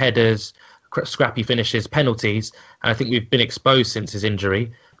goals through headers, scrappy finishes, penalties. And I think we've been exposed since his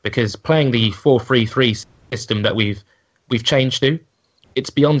injury because playing the 4-3-3 system that we've changed to, it's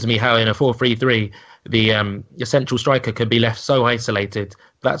beyond me how in a 4-3-3 the central striker can be left so isolated.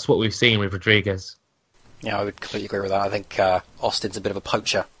 That's what we've seen with Rodriguez. Yeah, I would completely agree with that. I think Austin's a bit of a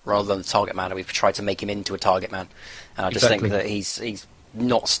poacher rather than a target man, and we've tried to make him into a target man. And I just think that he's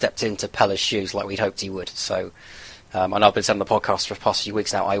not stepped into Pella's shoes like we'd hoped he would. So I know I've been saying on the podcast for the past few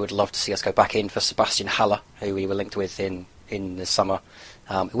weeks now, I would love to see us go back in for Sebastian Haller, who we were linked with in the summer.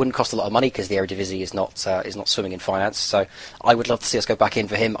 It wouldn't cost a lot of money because the Eredivisie is not swimming in finance. So I would love to see us go back in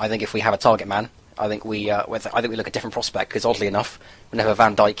for him. I think if we have a target man, I think we look a different prospect because oddly enough, whenever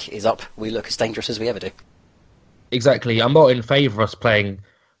Van Dijk is up, we look as dangerous as we ever do. Exactly. I'm not in favour of us playing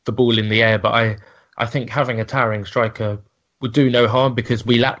the ball in the air, but I think having a towering striker would do no harm because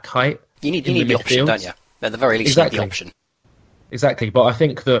we lack height. You need the option, don't you? At the very least, exactly. You need the option. Exactly, but I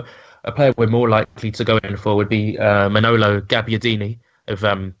think that a player we're more likely to go in for would be Manolo Gabbiadini of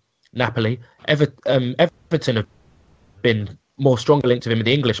Napoli. Everton have been more strongly linked to him in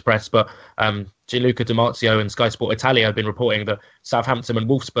the English press, but Gianluca Di Marzio and Sky Sport Italia have been reporting that Southampton and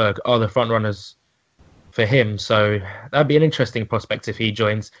Wolfsburg are the front runners for him. So that'd be an interesting prospect if he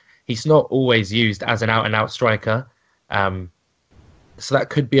joins. He's not always used as an out-and-out striker, so that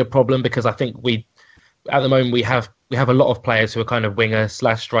could be a problem because I think at the moment we have a lot of players who are kind of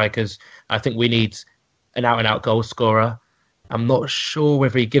winger/strikers. I think we need an out-and-out goal scorer. I'm not sure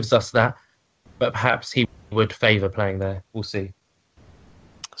whether he gives us that, but perhaps he would favour playing there. We'll see.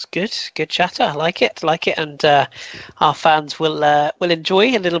 It's good chatter. I like it, and our fans will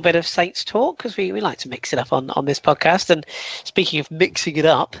enjoy a little bit of Saints talk because we like to mix it up on this podcast. And speaking of mixing it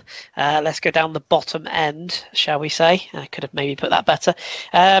up, let's go down the bottom end, shall we say? I could have maybe put that better.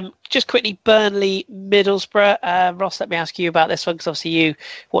 Just quickly, Burnley, Middlesbrough. Ross, let me ask you about this one because obviously you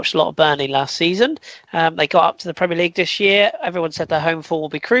watched a lot of Burnley last season. They got up to the Premier League this year. Everyone said their home form will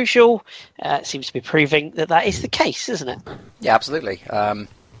be crucial. It seems to be proving that is the case, isn't it? Yeah, absolutely.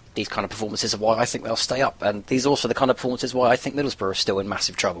 These kind of performances are why I think they'll stay up, and these are also the kind of performances why I think Middlesbrough are still in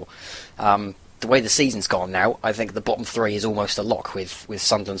massive trouble. The way the season's gone now, I think the bottom three is almost a lock with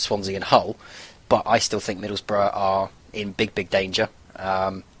Sunderland, Swansea and Hull, but I still think Middlesbrough are in big danger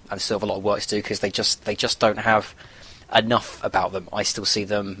and still have a lot of work to do because they just don't have enough about them. I still see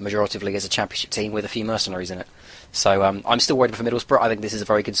them majoritively as a championship team with a few mercenaries in it. So I'm still worried for Middlesbrough. I think this is a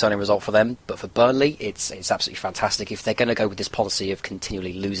very concerning result for them. But for Burnley, it's absolutely fantastic. If they're going to go with this policy of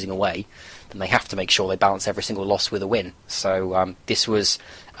continually losing away, then they have to make sure they balance every single loss with a win. So this was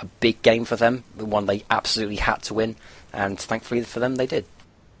a big game for them, the one they absolutely had to win. And thankfully for them, they did.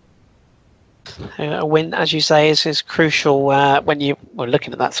 A win, as you say, is crucial when you're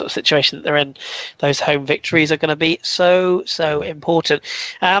looking at that sort of situation that they're in. Those home victories are going to be so important.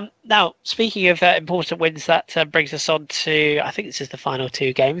 Now, speaking of important wins, that brings us on to, I think this is the final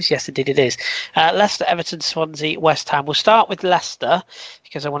two games. Yes, indeed it is. Leicester, Everton, Swansea, West Ham. We'll start with Leicester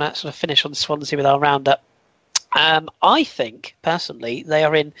because I want to sort of finish on Swansea with our roundup. I think, personally, they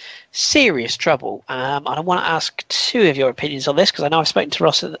are in serious trouble. And I want to ask two of your opinions on this because I know I've spoken to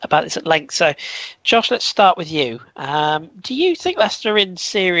Ross about this at length. So, Josh, let's start with you. Do you think Leicester are in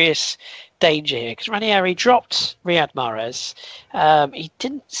serious danger here? Because Ranieri dropped Riyad Mahrez. He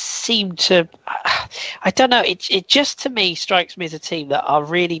didn't seem to... I don't know. It just, to me, strikes me as a team that are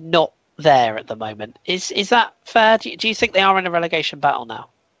really not there at the moment. Is that fair? Do you think they are in a relegation battle now?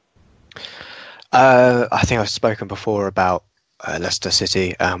 I think I've spoken before about Leicester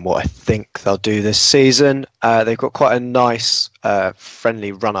City and what I think they'll do this season. They've got quite a nice,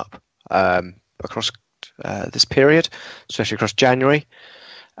 friendly run-up across this period, especially across January.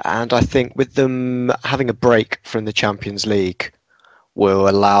 And I think with them having a break from the Champions League will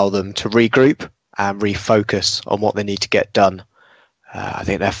allow them to regroup and refocus on what they need to get done. I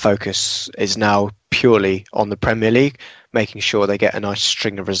think their focus is now purely on the Premier League, making sure they get a nice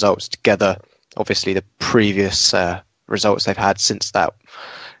string of results together. Obviously, the previous results they've had since that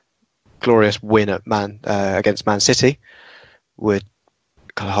glorious win at against Man City would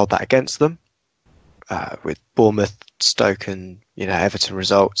kind of hold that against them. With Bournemouth, Stoke, and Everton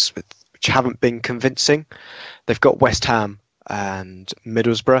results, which haven't been convincing. They've got West Ham and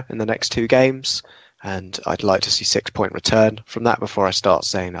Middlesbrough in the next two games, and I'd like to see 6-point return from that before I start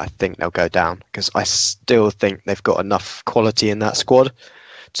saying I think they'll go down, because I still think they've got enough quality in that squad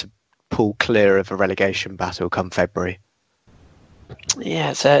to pull clear of a relegation battle come February.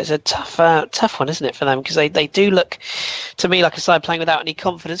 Yeah, it's a tough one, isn't it, for them? Because they do look to me like a side playing without any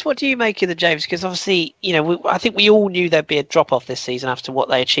confidence. What do you make of the James? Because obviously, I think we all knew there'd be a drop off this season after what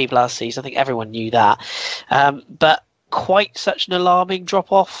they achieved last season. I think everyone knew that, but quite such an alarming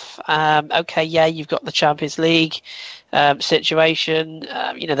drop off. Okay, yeah, you've got the Champions League situation.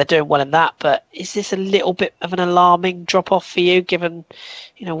 They're doing well in that, but is this a little bit of an alarming drop off for you, given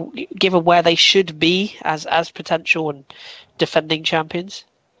where they should be as potential and defending champions?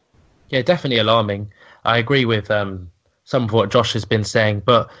 Yeah, definitely alarming. I agree with some of what Josh has been saying,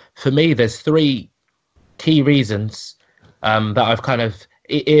 but for me, there's three key reasons that I've kind of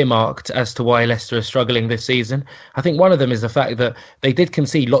earmarked as to why Leicester are struggling this season. I think one of them is the fact that they did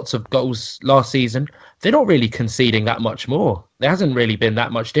concede lots of goals last season. They're not really conceding that much more. There hasn't really been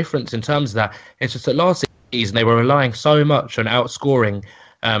that much difference in terms of that. It's just that last season they were relying so much on outscoring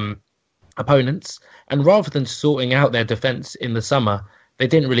opponents, and rather than sorting out their defence in the summer, they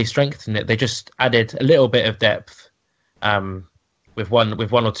didn't really strengthen it. They just added a little bit of depth with one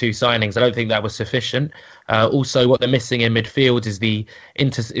or two signings. I don't think that was sufficient. Also, what they're missing in midfield is the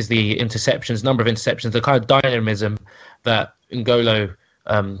interceptions, number of interceptions, the kind of dynamism that N'Golo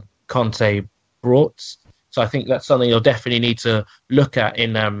Kante brought. So I think that's something you'll definitely need to look at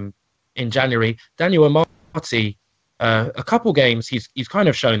in January. Daniel Amati, a couple games he's kind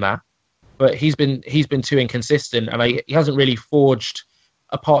of shown that, but he's been too inconsistent, and he hasn't really forged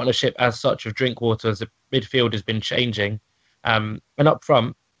a partnership as such of Drinkwater as the midfield has been changing. And up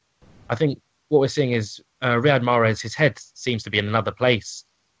front, I think what we're seeing is Riyad Mahrez, his head seems to be in another place.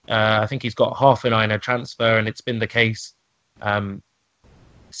 I think he's got half an eye on a transfer, and it's been the case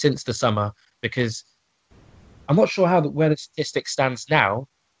since the summer, because I'm not sure where the statistic stands now,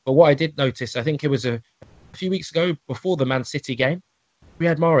 but what I did notice, I think it was a few weeks ago before the Man City game,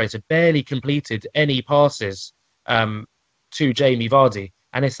 Riyad Mahrez had barely completed any passes to Jamie Vardy,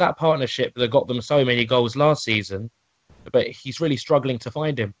 and it's that partnership that got them so many goals last season, but he's really struggling to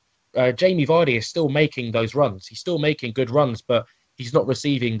find him. Jamie Vardy is still making those runs. He's still making good runs, but he's not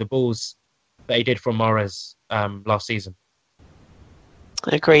receiving the balls that he did from Mahrez last season.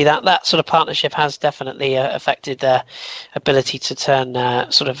 I agree that sort of partnership has definitely affected their ability to turn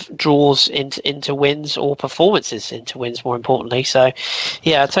sort of draws into wins, or performances into wins, more importantly. So,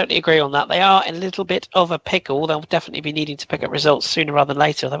 yeah, I totally agree on that. They are in a little bit of a pickle. They'll definitely be needing to pick up results sooner rather than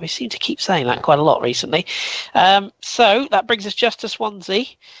later, although we seem to keep saying that quite a lot recently. So that brings us just to Swansea,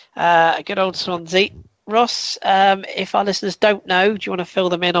 good old Swansea. Ross, if our listeners don't know, do you want to fill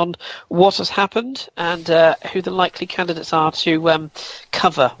them in on what has happened and who the likely candidates are to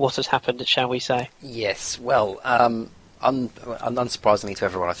cover what has happened, shall we say? Yes, well, unsurprisingly to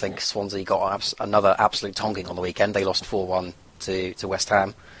everyone, I think Swansea got another absolute tongging on the weekend. They lost 4-1 to West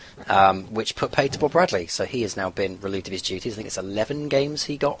Ham, which put paid to Bob Bradley. So he has now been relieved of his duties. I think it's 11 games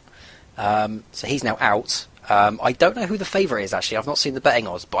he got So he's now out. I don't know who the favourite is, actually. I've not seen the betting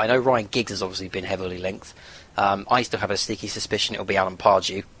odds, but I know Ryan Giggs has obviously been heavily linked. I still have a sneaky suspicion it'll be Alan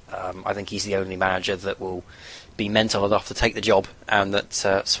Pardew. I think he's the only manager that will be mental enough to take the job, and that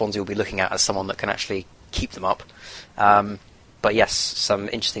Swansea will be looking at as someone that can actually keep them up. But yes, some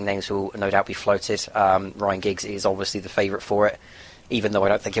interesting names will no doubt be floated. Ryan Giggs is obviously the favourite for it, even though I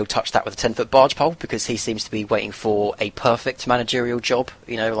don't think he'll touch that with a 10-foot barge pole, because he seems to be waiting for a perfect managerial job,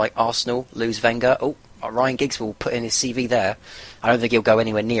 like Arsenal lose Wenger. Oh, Ryan Giggs will put in his CV there. I don't think he'll go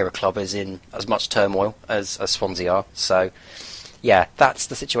anywhere near a club as in as much turmoil as Swansea are. So, yeah, that's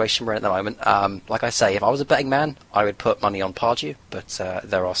the situation we're in at the moment. Like I say, if I was a betting man, I would put money on Pardew, but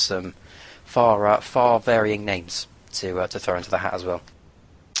there are some far varying names to throw into the hat as well.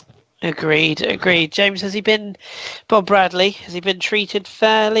 Agreed. James, Bob Bradley, has he been treated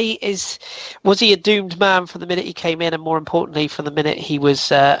fairly? Was he a doomed man from the minute he came in, and more importantly, from the minute he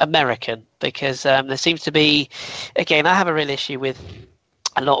was American? Because there seems to be, again, I have a real issue with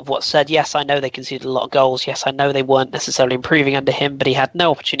a lot of what's said. Yes, I know they conceded a lot of goals. Yes, I know they weren't necessarily improving under him, but he had no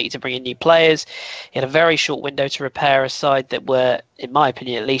opportunity to bring in new players. He had a very short window to repair a side that were, in my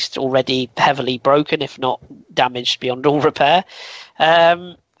opinion at least, already heavily broken, if not damaged beyond all repair.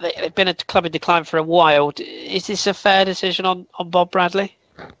 They've been a club in decline for a while. Is this a fair decision on Bob Bradley?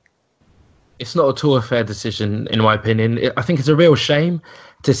 It's not at all a fair decision, in my opinion. I think it's a real shame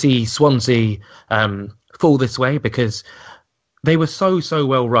to see Swansea fall this way, because they were so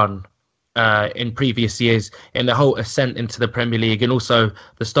well run in previous years in the whole ascent into the Premier League, and also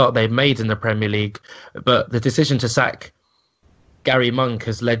the start they've made in the Premier League. But the decision to sack Gary Monk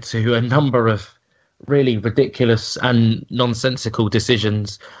has led to a number of really ridiculous and nonsensical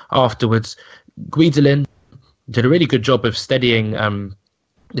decisions afterwards. Guidelin did a really good job of steadying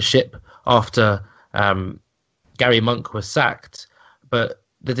the ship after Gary Monk was sacked, but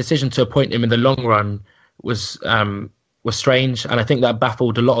the decision to appoint him in the long run was strange, and I think that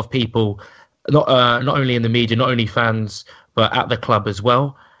baffled a lot of people, not only in the media, not only fans, but at the club as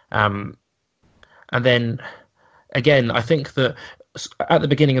well. And then again, I think that at the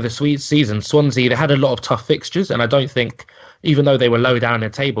beginning of the season, Swansea, they had a lot of tough fixtures, and I don't think, even though they were low down in the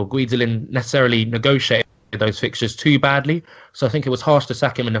table, Guidelin necessarily negotiated those fixtures too badly. So I think it was harsh to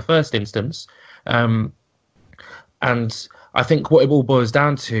sack him in the first instance. And I think what it all boils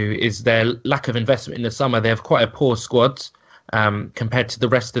down to is their lack of investment in the summer. They have quite a poor squad compared to the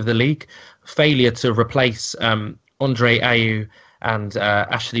rest of the league. Failure to replace Andre Ayew and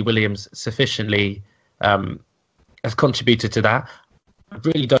Ashley Williams sufficiently has contributed to that. I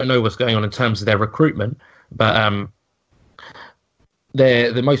really don't know what's going on in terms of their recruitment, but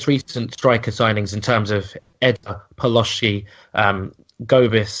the most recent striker signings in terms of Eda, Poloski,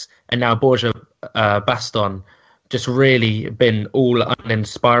 Gobis, and now Borja Baston just really been all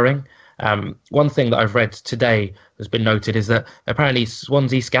uninspiring. One thing that I've read today has been noted is that apparently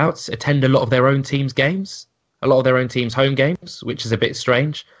Swansea scouts attend a lot of their own team's games, a lot of their own team's home games, which is a bit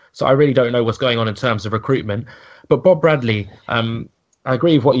strange. So I really don't know what's going on in terms of recruitment. But Bob Bradley, I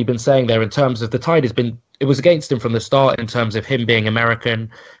agree with what you've been saying there in terms of the tide it was against him from the start in terms of him being American,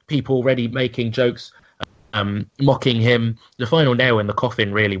 people already making jokes, mocking him. The final nail in the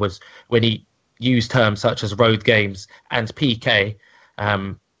coffin really was when he used terms such as road games and PK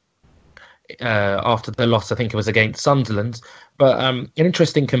after the loss, I think it was against Sunderland. But an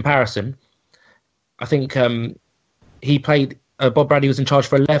interesting comparison, I think he played, Bob Bradley was in charge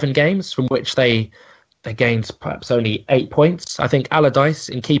for 11 games, from which they gained perhaps only 8 points. I think Allardyce,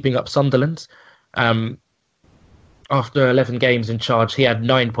 in keeping up Sunderland, after 11 games in charge, he had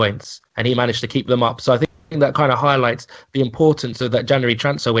 9 points and he managed to keep them up. So I think that kind of highlights the importance of that January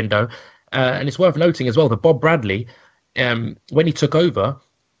transfer window. And it's worth noting as well that Bob Bradley, when he took over,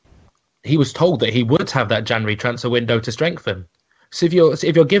 he was told that he would have that January transfer window to strengthen. So if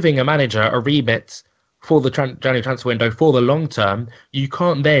you're giving a manager a remit for the January transfer window for the long term, you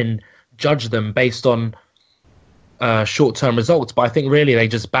can't then judge them based on short-term results. But I think really they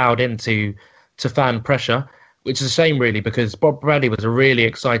just bowed into fan pressure, which is a shame really, because Bob Bradley was a really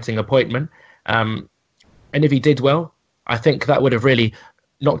exciting appointment. And if he did well, I think that would have really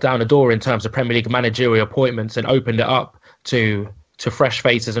knocked down a door in terms of Premier League managerial appointments and opened it up to fresh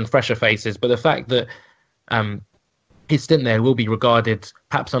faces and fresher faces. But the fact that his stint there will be regarded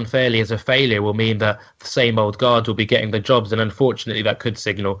perhaps unfairly as a failure will mean that the same old guard will be getting the jobs, and unfortunately that could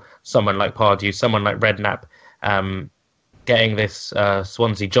signal someone like Pardew, someone like Redknapp getting this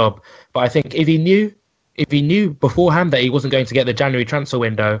Swansea job. But I think if he knew beforehand that he wasn't going to get the January transfer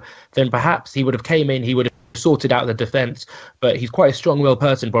window, then perhaps he would have came in, he would have sorted out the defence. But he's quite a strong-willed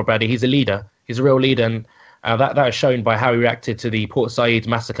person, Bob Bradley. He's a leader. He's a real leader, and that is shown by how he reacted to the Port Said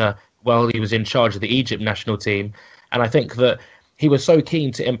massacre while he was in charge of the Egypt national team. And I think that he was so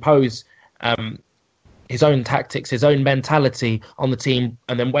keen to impose his own tactics, his own mentality on the team,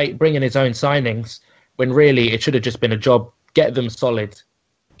 and then bring in his own signings, when really it should have just been a job, get them solid,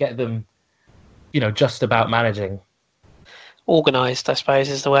 get them, just about managing. Organised, I suppose,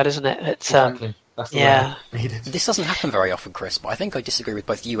 is the word, isn't it? It's, exactly. That's the yeah. word. This doesn't happen very often, Chris, but I think I disagree with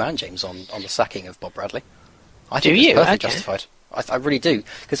both you and James on the sacking of Bob Bradley. I think it's perfectly justified. I really do,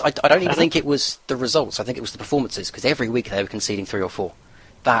 because I don't even think it was the results. I think it was the performances, because every week they were conceding 3 or 4.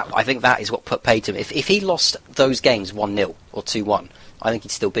 I think that is what paid to him. If he lost those games 1-0 or 2-1, I think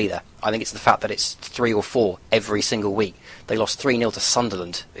he'd still be there. I think it's the fact that it's 3 or 4 every single week. They lost 3-0 to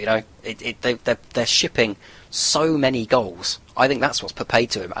Sunderland. They're shipping so many goals. I think that's what's paid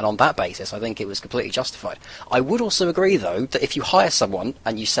to him, and on that basis, I think it was completely justified. I would also agree, though, that if you hire someone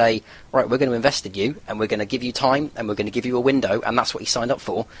and you say, right, we're going to invest in you, and we're going to give you time, and we're going to give you a window, and that's what he signed up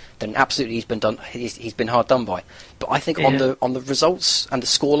for, then absolutely he's been hard done by. But I think on the results and the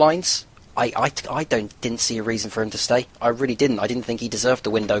score lines, I didn't see a reason for him to stay. I really didn't. I didn't think he deserved the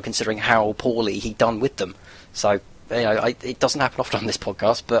window, considering how poorly he'd done with them. So it doesn't happen often on this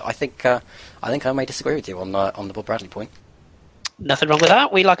podcast, but I think I may disagree with you on the Bob Bradley point. Nothing wrong with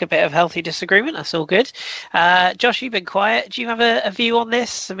that. We like a bit of healthy disagreement. That's all good. Josh, you've been quiet. Do you have a view on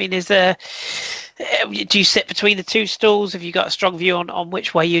this? I mean, do you sit between the two stools? Have you got a strong view on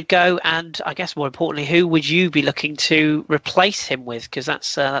which way you'd go? And I guess more importantly, who would you be looking to replace him with? Because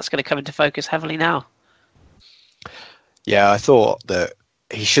that's going to come into focus heavily now. Yeah, I thought that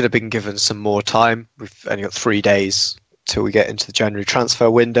he should have been given some more time. We've only got 3 days till we get into the January transfer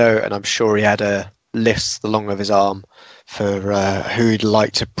window, and I'm sure he had a list the long of his arm for who he'd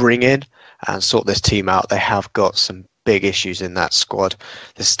like to bring in and sort this team out. They have got some big issues in that squad.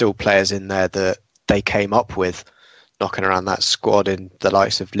 There's still players in there that they came up with, knocking around that squad, in the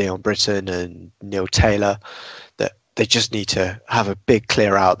likes of Leon Britton and Neil Taylor, that they just need to have a big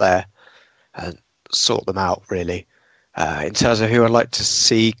clear out there and sort them out, really. In terms of who I'd like to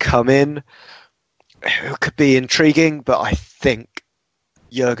see come in, who could be intriguing, but I think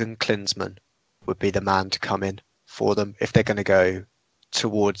Jurgen Klinsmann would be the man to come in for them if they're going to go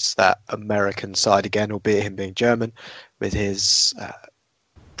towards that American side again, albeit him being German, with his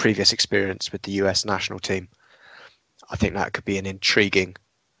previous experience with the US national team. I think that could be an intriguing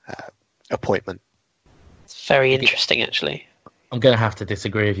appointment. It's very interesting, actually. I'm going to have to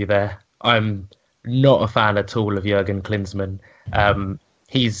disagree with you there. I'm not a fan at all of Jurgen Klinsmann.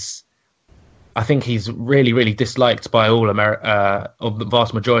 I think he's really, really disliked by all of the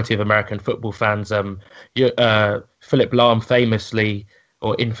vast majority of American football fans. Philip Lahm famously,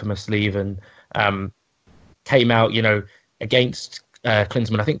 or infamously even, came out, against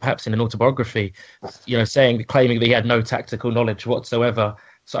Klinsmann. I think perhaps in an autobiography, claiming that he had no tactical knowledge whatsoever.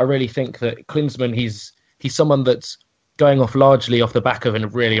 So I really think that Klinsmann, he's someone that's going off largely off the back of a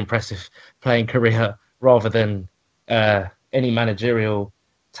really impressive playing career rather than any managerial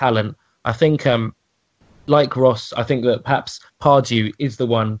talent. I think, like Ross, I think that perhaps Pardew is the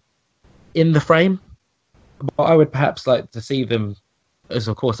one in the frame. But I would perhaps like to see them, as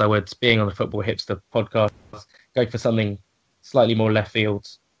of course I would, being on the Football Hipster podcast, go for something slightly more left field,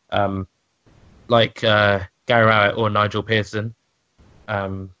 like Gary Rowett or Nigel Pearson.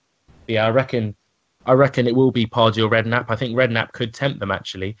 Yeah, I reckon it will be Pardew or Redknapp. I think Redknapp could tempt them,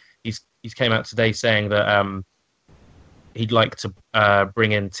 actually. He's came out today saying that he'd like to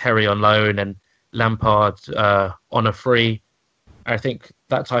bring in Terry on loan and Lampard on a free. I think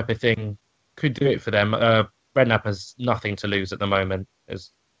that type of thing could do it for them. Redknapp has nothing to lose at the moment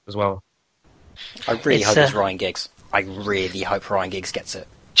as well. I really hope it's Ryan Giggs. I really hope Ryan Giggs gets it.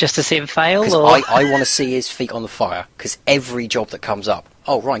 Just to see him fail? I want to see his feet on the fire, because every job that comes up,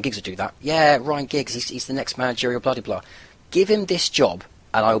 Ryan Giggs will do that. Yeah, Ryan Giggs, he's the next managerial blah, blah, blah. Give him this job,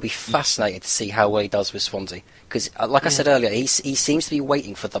 and I will be fascinated to see how well he does with Swansea. Because, like I said earlier, he seems to be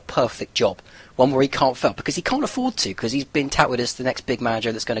waiting for the perfect job, one where he can't fail, because he can't afford to, because he's been touted as the next big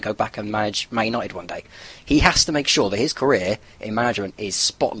manager that's going to go back and manage Man United one day. He has to make sure that his career in management is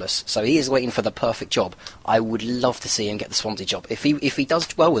spotless, so he is waiting for the perfect job. I would love to see him get the Swansea job. If he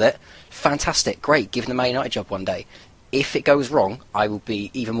does well with it, fantastic, great, give him the Man United job one day. If it goes wrong, I will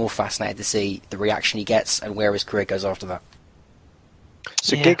be even more fascinated to see the reaction he gets and where his career goes after that.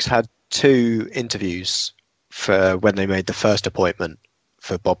 So Giggs had 2 interviews for when they made the first appointment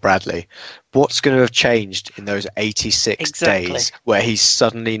for Bob Bradley. What's going to have changed in those 86 days where he's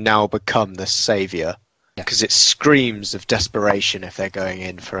suddenly now become the saviour? Because it screams of desperation if they're going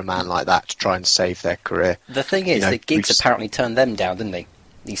in for a man like that to try and save their career. The thing is that Giggs apparently turned them down, didn't he?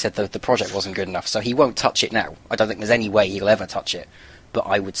 He said the project wasn't good enough, so he won't touch it now. I don't think there's any way he'll ever touch it. but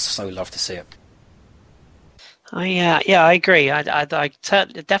I would so love to see it. I agree. I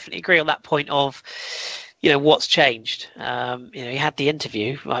definitely agree on that point of, what's changed. He had the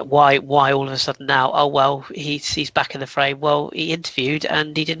interview. Like, why all of a sudden now? Oh well, he's back in the frame. Well, he interviewed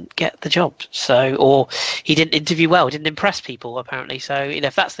and he didn't get the job. So, or he didn't interview well, didn't impress people apparently. So,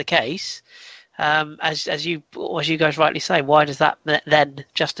 if that's the case, as you guys rightly say, why does that then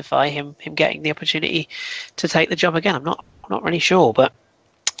justify him getting the opportunity to take the job again? I'm not really sure, but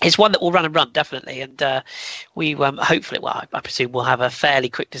it's one that will run and run, definitely, and we hopefully, well, I presume we'll have a fairly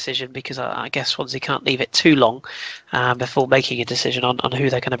quick decision, because I guess Swansea can't leave it too long before making a decision on who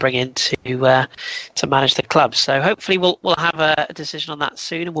they're going to bring in to manage the club. So hopefully we'll have a decision on that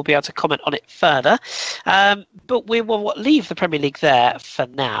soon, and we'll be able to comment on it further. But we will leave the Premier League there for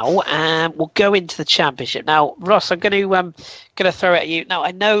now, and we'll go into the Championship. Now, Ross, I'm going to throw it at you. Now,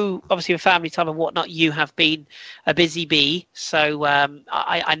 I know, obviously, with family time and whatnot, you have been a busy bee, so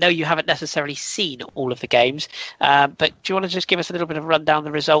I know you haven't necessarily seen all of the games, but do you want to just give us a little bit of a rundown of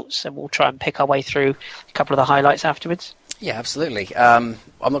the results, and we'll try and pick our way through a couple of the highlights afterwards? Yeah, absolutely. I'm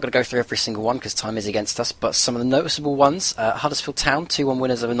not going to go through every single one because time is against us, but some of the noticeable ones: Huddersfield Town 2-1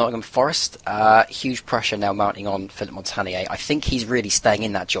 winners over Nottingham Forest. Huge pressure now mounting on Philip Montagnier. I think he's really staying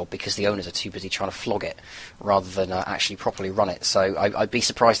in that job because the owners are too busy trying to flog it rather than actually properly run it. So I'd be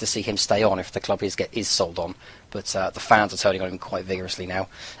surprised to see him stay on if the club is sold on. But the fans are turning on him quite vigorously now.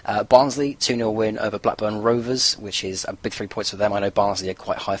 Barnsley, 2-0 win over Blackburn Rovers, which is a big 3 points for them. I know Barnsley are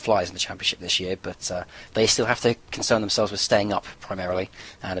quite high flyers in the Championship this year, but they still have to concern themselves with staying up primarily.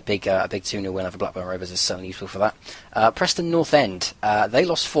 And a big 2-0 win over Blackburn Rovers is certainly useful for that. Preston North End, they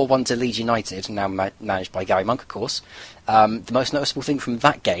lost 4-1 to Leeds United, now managed by Gary Monk, of course. The most noticeable thing from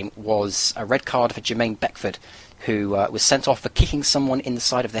that game was a red card for Jermaine Beckford, who was sent off for kicking someone in the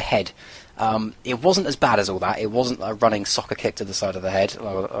side of the head. It wasn't as bad as all that. It wasn't a running soccer kick to the side of the head,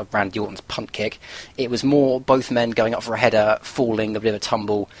 or Randy Orton's punt kick. It was more both men going up for a header, falling, a bit of a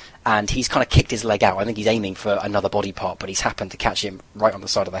tumble, and he's kind of kicked his leg out. I think he's aiming for another body part, but he's happened to catch him right on the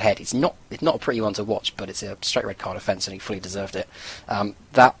side of the head. It's not a pretty one to watch, but it's a straight red card offence, and he fully deserved it.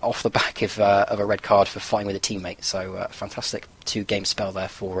 That off the back of a red card for fighting with a teammate. So fantastic 2-game spell there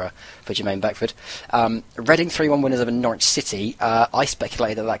for Jermaine Beckford. Reading 3-1 winners over Norwich City. I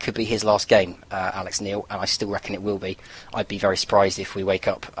speculated that could be his last game, Alex Neil, and I still reckon it will be. I'd be very surprised if we wake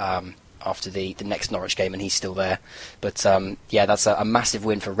up after the next Norwich game and he's still there. But that's a massive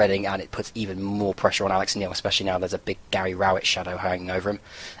win for Reading, and it puts even more pressure on Alex Neil, especially now there's a big Gary Rowett shadow hanging over him.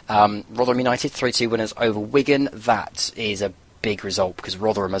 Rotherham United 3-2 winners over Wigan. That is a big result because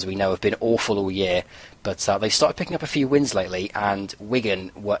Rotherham, as we know, have been awful all year, but they've started picking up a few wins lately, and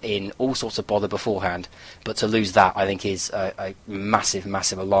Wigan were in all sorts of bother beforehand, but to lose that, I think, is a massive,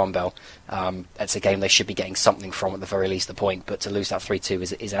 massive alarm bell. It's a game they should be getting something from, at the very least, the point, but to lose that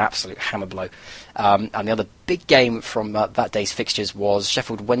 3-2 is an absolute hammer blow. And the other big game from that day's fixtures was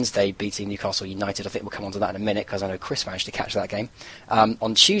Sheffield Wednesday beating Newcastle United. I think we'll come on to that in a minute, because I know Chris managed to catch that game.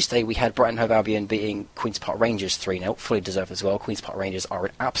 On Tuesday, we had Brighton Hove Albion beating Queen's Park Rangers 3-0, fully deserved as well. Queen's Park Rangers are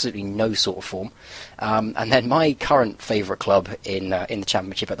in absolutely no sort of form. And then my current favourite club in the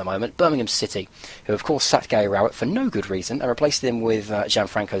Championship at the moment, Birmingham City, who of course sacked Gary Rowett for no good reason and replaced him with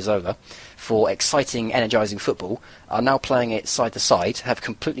Gianfranco Zola for exciting, energising football, are now playing it side to side, have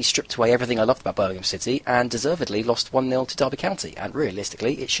completely stripped away everything I loved about Birmingham City, and deservedly lost 1-0 to Derby County. And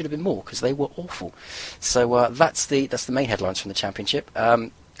realistically, it should have been more, because they were awful. So that's the main headlines from the Championship.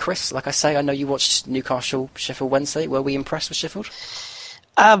 Chris, like I say, I know you watched Newcastle Sheffield Wednesday. Were we impressed with Sheffield?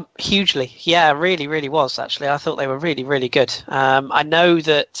 Hugely. Yeah, really, really was, actually. I thought they were really, really good. I know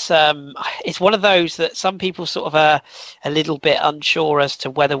that it's one of those that some people sort of are a little bit unsure as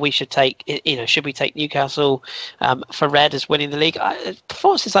to whether we should take, should we take Newcastle for red as winning the league.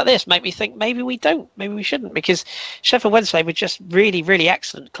 Performances like this make me think maybe we don't, maybe we shouldn't, because Sheffield Wednesday were just really, really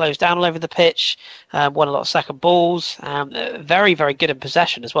excellent. Closed down all over the pitch, won a lot of second balls, very, very good in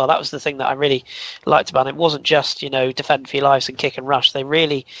possession as well. That was the thing that I really liked about it. It wasn't just, defend for your lives and kick and rush. They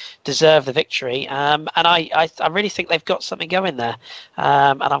really deserve the victory, and I really think they've got something going there,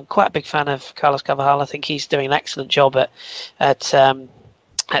 and I'm quite a big fan of Carlos Carvajal. I think he's doing an excellent job at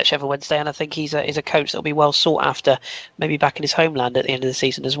Sheffield Wednesday, and I think he's a coach that'll be well sought after, maybe back in his homeland at the end of the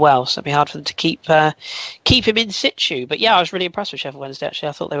season as well. So it'll be hard for them to keep him in situ. But yeah, I was really impressed with Sheffield Wednesday. Actually,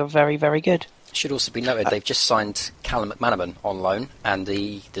 I thought they were very, very good. It should also be noted they've just signed Callum McManaman on loan, and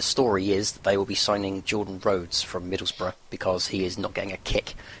the story is that they will be signing Jordan Rhodes from Middlesbrough because he is not getting a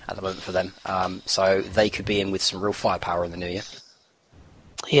kick at the moment for them. So they could be in with some real firepower in the new year.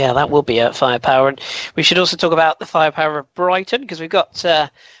 Yeah, that will be firepower, and we should also talk about the firepower of Brighton, because we got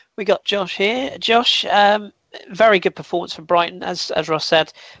Josh here. Josh, very good performance from Brighton, as Ross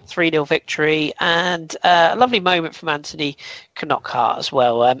said, 3-0 victory, and a lovely moment from Anthony Knockhart as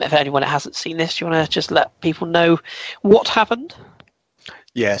well. If anyone hasn't seen this, do you want to just let people know what happened?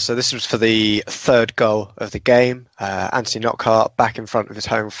 Yeah, so this was for the third goal of the game. Anthony Knockhart, back in front of his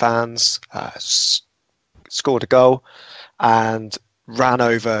home fans, scored a goal and ran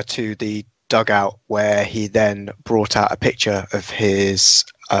over to the dugout, where he then brought out a picture of his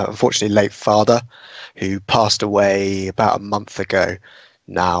unfortunately late father, who passed away about a month ago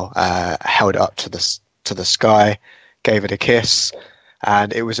now. Held it up to the sky, gave it a kiss,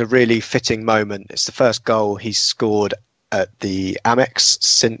 and it was a really fitting moment. It's the first goal he's scored at the Amex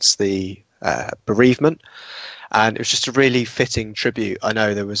since the bereavement, and it was just a really fitting tribute. I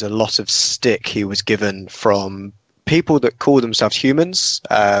know there was a lot of stick he was given from people that call themselves humans.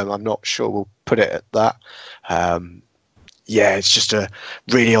 I'm not sure we'll put it at that. Yeah, it's just a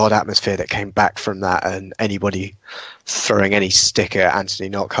really odd atmosphere that came back from that, and anybody throwing any stick at Anthony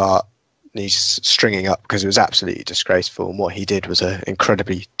Knockhart needs stringing up, because it was absolutely disgraceful, and what he did was an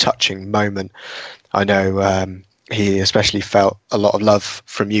incredibly touching moment. I know he especially felt a lot of love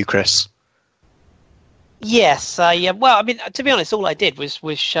from you, Chris. Yes, well, I mean, to be honest, all I did was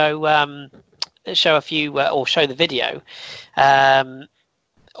show a few or show the video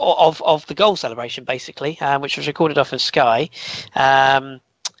of the goal celebration, basically, which was recorded off of Sky.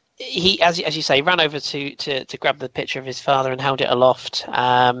 He, as you say, ran over to grab the picture of his father and held it aloft.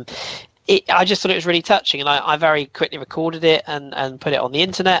 I just thought it was really touching, and I very quickly recorded it and put it on the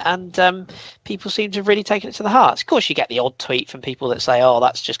internet, and people seem to have really taken it to the heart. Of course, you get the odd tweet from people that say, "Oh,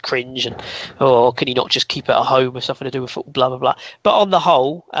 that's just cringe," and "Oh, can you not just keep it at home with something to do with football?" Blah blah blah. But on the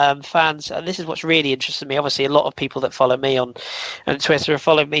whole, fans, and this is what's really interested me. Obviously, a lot of people that follow me on Twitter have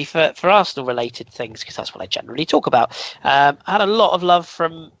followed me for Arsenal-related things, because that's what I generally talk about. I had a lot of love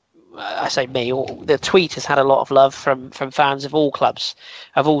from. I say me, or the tweet has had a lot of love from fans of all clubs,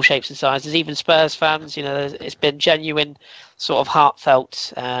 of all shapes and sizes, even Spurs fans. You know, it's been genuine, sort of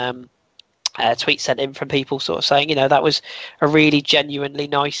heartfelt tweets sent in from people sort of saying, you know, that was a really genuinely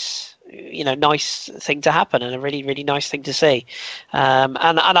nice thing to happen, and a really, really nice thing to see. And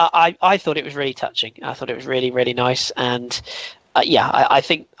I thought it was really touching. I thought it was really, really nice. And I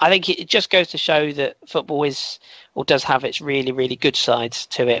think it just goes to show that football is, or does have, its really, really good sides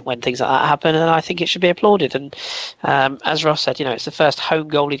to it when things like that happen, and I think it should be applauded. And as Ross said, you know, it's the first home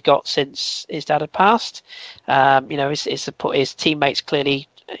goal he'd got since his dad had passed. You know, his teammates clearly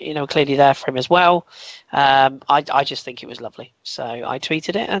there for him as well. I just think it was lovely, so I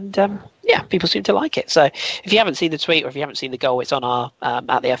tweeted it, and people seem to like it. So if you haven't seen the tweet, or if you haven't seen the goal, it's on our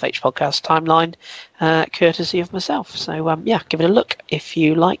at the FH podcast timeline, courtesy of myself. So give it a look if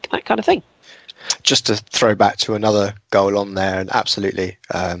you like that kind of thing. Just to throw back to another goal on there, and absolutely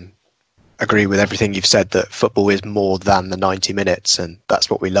agree with everything you've said, that football is more than the 90 minutes, and that's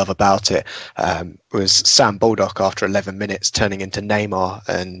what we love about it. Was Sam Baldock, after 11 minutes, turning into Neymar,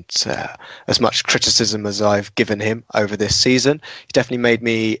 and as much criticism as I've given him over this season, he definitely made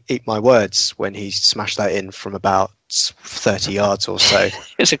me eat my words when he smashed that in from about 30 yards or so.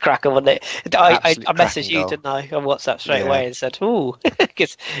 It's a cracker, wasn't it? I messaged you, didn't I, on WhatsApp straight away, and said, "Ooh,"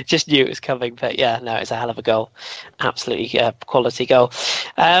 because just knew it was coming. But yeah, no, it's a hell of a goal, absolutely quality goal.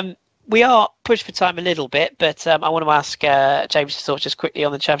 We are pushed for time a little bit, but I want to ask James' thoughts just quickly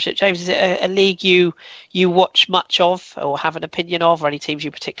on the Championship. James, is it a league you watch much of, or have an opinion of, or any teams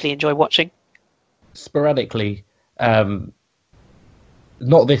you particularly enjoy watching? Sporadically, not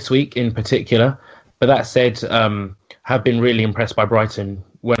this week in particular, but that said, have been really impressed by Brighton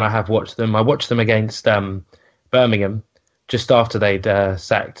when I have watched them. I watched them against Birmingham just after they'd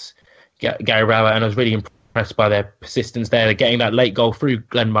sacked Gary Rowett, and I was really impressed by their persistence there. They're getting that late goal through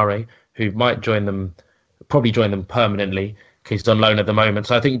Glenn Murray, who might probably join them permanently, because he's on loan at the moment.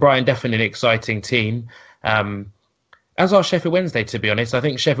 So I think Brighton definitely an exciting team. As are Sheffield Wednesday, to be honest. I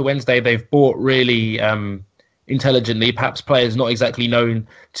think Sheffield Wednesday, they've bought really intelligently, perhaps players not exactly known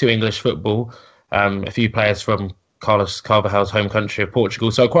to English football. A few players from Carlos Carvalhal's home country of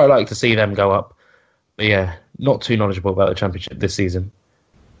Portugal. So I quite like to see them go up. But yeah, not too knowledgeable about the Championship this season.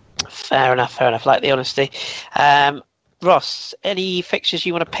 Fair enough. Like the honesty. Ross, any fixtures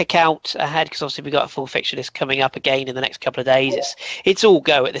you want to pick out ahead? Because obviously we've got a full fixture list coming up again in the next couple of days. It's all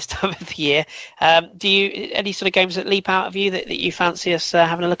go at this time of the year. Do you any sort of games that leap out of you that you fancy us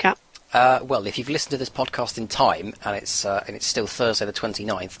having a look at? Well, if you've listened to this podcast in time, and it's still Thursday the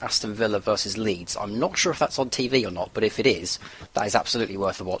 29th, Aston Villa versus Leeds. I'm not sure if that's on TV or not, but if it is, that is absolutely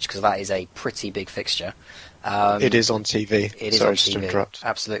worth a watch, because that is a pretty big fixture. It is on TV. It is Sorry on TV. to interrupt.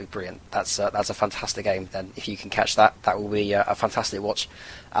 Absolutely brilliant. That's a fantastic game. Then, if you can catch that, that will be a fantastic watch.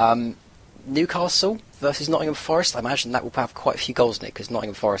 Newcastle versus Nottingham Forest, I imagine that will have quite a few goals in it because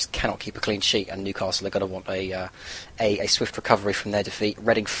Nottingham Forest cannot keep a clean sheet, and Newcastle are going to want a swift recovery from their defeat.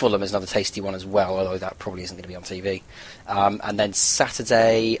 Reading Fulham is another tasty one as well, although that probably isn't going to be on TV. And then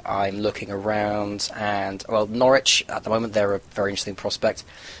Saturday, I'm looking around, and Norwich at the moment, they're a very interesting prospect.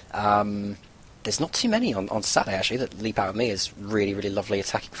 There's not too many on Saturday, actually, that leap out at me as really, really lovely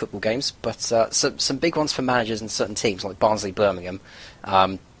attacking football games. But some big ones for managers in certain teams, like Barnsley-Birmingham.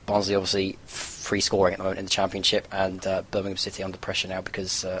 Barnsley obviously free scoring at the moment in the Championship, and Birmingham City under pressure now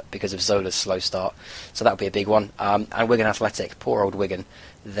because of Zola's slow start. So that'll be a big one. And Wigan Athletic, poor old Wigan,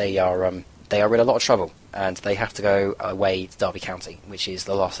 they are in a lot of trouble, and they have to go away to Derby County, which is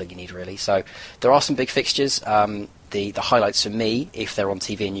the last thing you need, really. So there are some big fixtures. The highlights for me, if they're on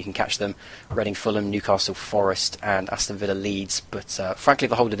TV and you can catch them, Reading Fulham, Newcastle Forest and Aston Villa Leeds. But frankly,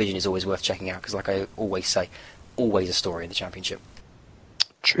 the whole division is always worth checking out because, like I always say, always a story in the Championship.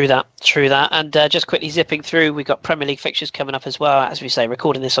 True that. And just quickly zipping through, we've got Premier League fixtures coming up as well. As we say,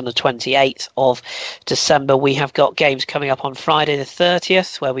 recording this on the 28th of December, we have got games coming up on Friday the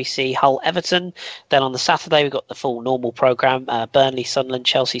 30th, where we see Hull Everton. Then on the Saturday, we've got the full normal programme, Burnley, Sunderland,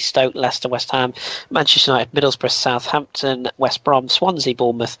 Chelsea, Stoke, Leicester, West Ham, Manchester United, Middlesbrough, Southampton, West Brom, Swansea,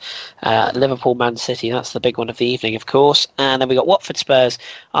 Bournemouth, Liverpool, Man City. That's the big one of the evening, of course. And then we've got Watford, Spurs,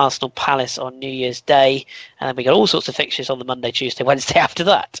 Arsenal, Palace on New Year's Day. And then we got all sorts of fixtures on the Monday, Tuesday, Wednesday after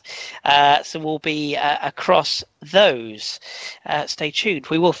that. So we'll be across those. Stay tuned.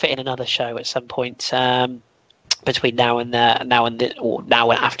 We will fit in another show at some point between now and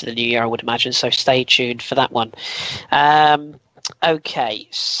after the new year, I would imagine. So stay tuned for that one. Okay,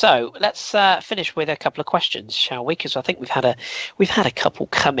 so let's finish with a couple of questions, shall we? Because I think we've had a couple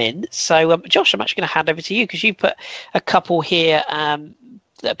come in. So Josh, I'm actually going to hand over to you because you put a couple here.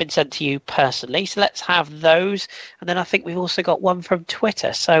 That have been sent to you personally, so let's have those, and then I think we've also got one from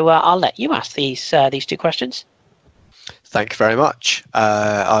Twitter, so I'll let you ask these two questions. Thank you very much.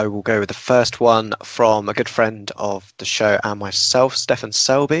 I will go with the first one from a good friend of the show and myself, Stefan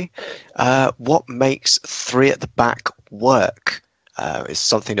Selby. What makes three at the back work? Is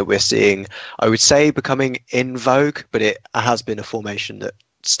something that we're seeing, I would say, becoming in vogue, but it has been a formation that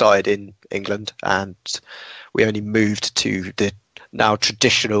started in England, and we only moved to the now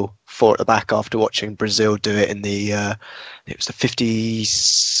traditional four at the back after watching Brazil do it in the it was the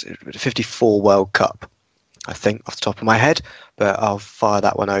 54 World Cup, I think, off the top of my head, but I'll fire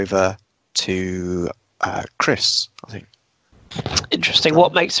that one over to Chris, I think. Interesting.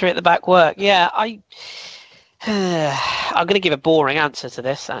 What makes three at the back work? Yeah, I'm going to give a boring answer to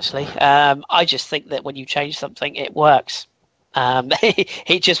this, actually. I just think that when you change something, it works.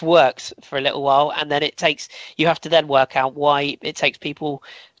 It just works for a little while, and then you have to then work out why it takes people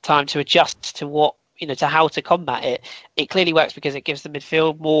time to adjust to what, to how to combat it. It clearly works because it gives the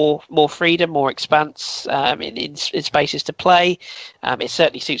midfield more freedom, more expanse in spaces to play. It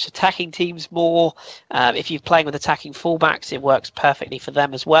certainly suits attacking teams more. If you're playing with attacking fullbacks, it works perfectly for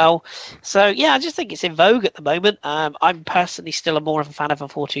them as well. So yeah, I just think it's in vogue at the moment. I'm personally still more of a fan of a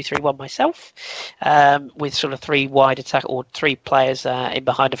 4-2-3-1 myself, with sort of three wide attack or three players in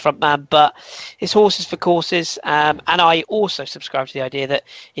behind a front man. But it's horses for courses, and I also subscribe to the idea that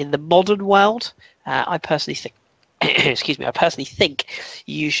in the modern world, I personally think I personally think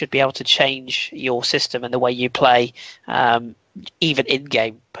you should be able to change your system and the way you play, even in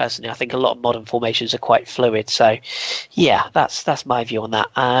game. Personally, I think a lot of modern formations are quite fluid. So, yeah, that's my view on that.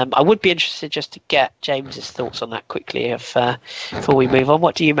 I would be interested just to get James's thoughts on that quickly before we move on.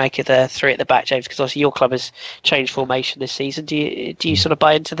 What do you make of the three at the back, James? Because obviously your club has changed formation this season. Do you sort of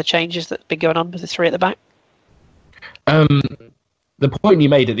buy into the changes that've been going on with the three at the back? The point you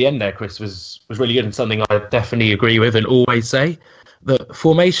made at the end there, Chris, was really good and something I definitely agree with and always say. That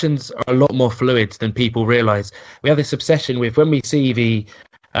formations are a lot more fluid than people realise. We have this obsession with when we see the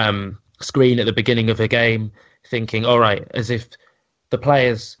screen at the beginning of a game, thinking, all right, as if the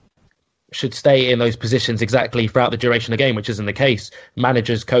players should stay in those positions exactly throughout the duration of the game, which isn't the case.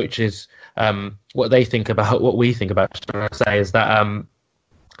 Managers, coaches, what they think about, what we think about, should I say, is that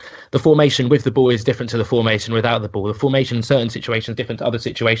the formation with the ball is different to the formation without the ball. The formation in certain situations different to other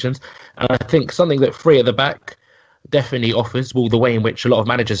situations. And I think something that three at the back definitely offers, the way in which a lot of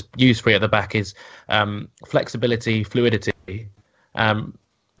managers use three at the back is flexibility, fluidity. And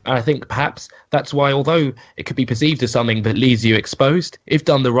I think perhaps that's why, although it could be perceived as something that leaves you exposed, if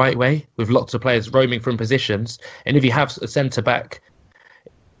done the right way, with lots of players roaming from positions, and if you have a centre-back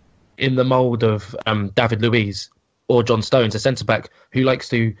in the mould of David Luiz or John Stones, a centre-back who likes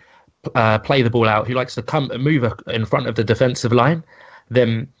to play the ball out, who likes to come and move in front of the defensive line,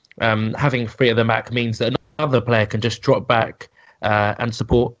 then having three at the back means that another player can just drop back and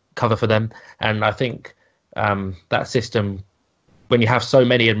support cover for them. And I think that system, when you have so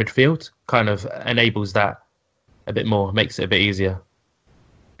many in midfield, kind of enables that a bit more, makes it a bit easier.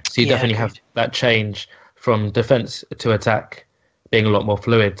 So you definitely have that change from defence to attack being a lot more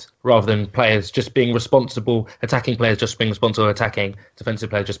fluid, rather than players just being responsible, attacking players just being responsible for attacking, defensive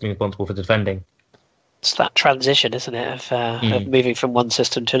players just being responsible for defending. It's that transition, isn't it, of moving from one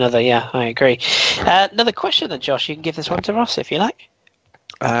system to another. Yeah, I agree. Another question then, Josh. You can give this one to Ross if you like.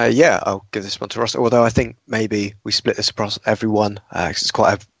 Yeah, I'll give this one to Ross, although I think maybe we split this across everyone, because it's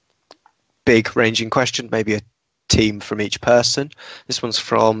quite a big ranging question, maybe a team from each person. This one's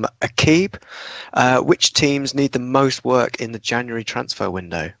from Akib. Which teams need the most work in the January transfer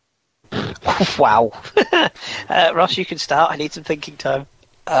window? Wow. Ross, you can start. I need some thinking time.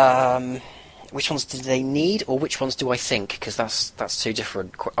 Which ones do they need, or which ones do I think? Because that's two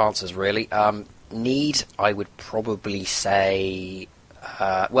different answers, really. Need, I would probably say.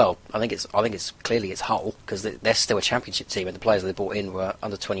 Well, I think it's clearly it's Hull, because they're still a championship team, and the players they brought in were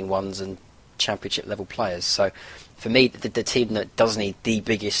under 21s and championship level players. So for me, the team that does need the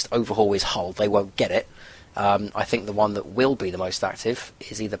biggest overhaul is Hull. They won't get it. I think the one that will be the most active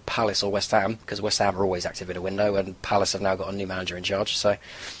is either Palace or West Ham, because West Ham are always active in a window, and Palace have now got a new manager in charge. So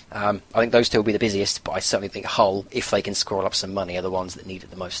I think those two will be the busiest, but I certainly think Hull, if they can scroll up some money, are the ones that need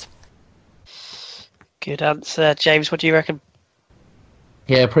it the most. Good answer. James, what do you reckon?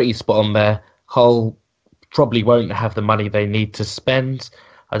 Yeah, pretty spot on there. Hull probably won't have the money they need to spend.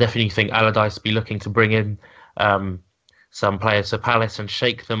 I definitely think Allardyce will be looking to bring in some players to Palace and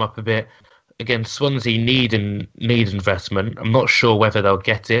shake them up a bit. Again, Swansea need investment. I'm not sure whether they'll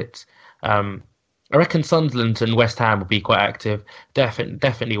get it. I reckon Sunderland and West Ham will be quite active.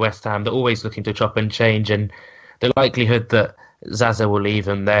 Definitely West Ham. They're always looking to chop and change, and the likelihood that Zaza will leave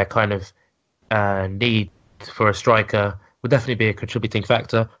and their kind of need for a striker would definitely be a contributing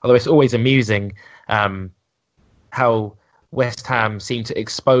factor. Although it's always amusing how West Ham seem to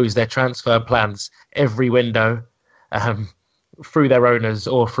expose their transfer plans every window through their owners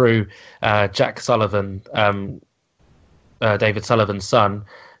or through Jack Sullivan, David Sullivan's son.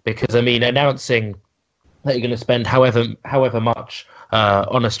 Because, I mean, announcing that you're going to spend however much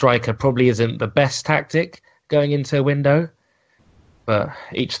on a striker probably isn't the best tactic going into a window, but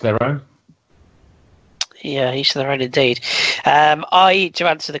each their own. Yeah, each their own indeed. To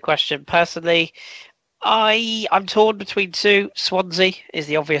answer the question personally, I'm torn between two. Swansea is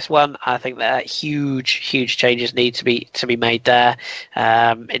the obvious one. I think that huge changes need to be made there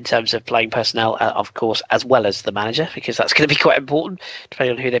in terms of playing personnel, of course, as well as the manager, because that's going to be quite important.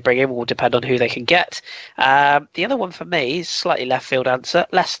 Depending on who they bring in will depend on who they can get. The other one for me is slightly left field answer,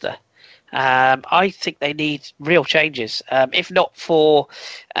 Leicester. I think they need real changes, if not for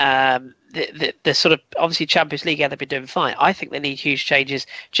the sort of obviously Champions League, they've been doing fine. I think they need huge changes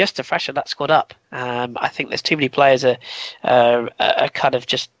just to freshen that squad up. I think there's too many players are kind of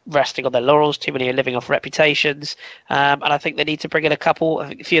just resting on their laurels. Too many are living off reputations, and I think they need to bring in a couple. I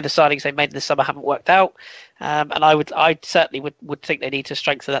think a few of the signings they've made in the summer haven't worked out, and I certainly would think they need to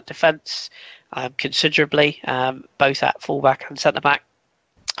strengthen that defence considerably, both at fullback and centre back.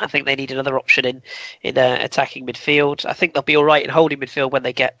 I think they need another option in attacking midfield. I think they'll be all right in holding midfield when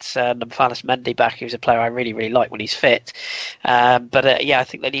they get Namphalis Mendy back, who's a player I really like when he's fit. But I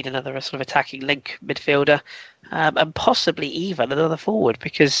think they need another sort of attacking link midfielder, and possibly even another forward,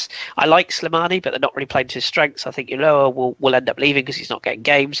 because I like Slimani, but they're not really playing to his strengths. I think Ulloa will end up leaving because he's not getting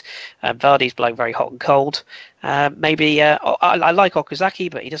games. Vardy's blowing very hot and cold. I like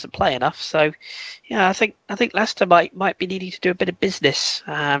Okazaki, but he doesn't play enough. So, yeah, I think Leicester might be needing to do a bit of business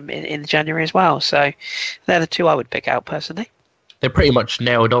in January as well. So, they're the two I would pick out personally. They're pretty much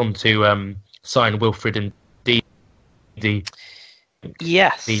nailed on to sign Wilfred and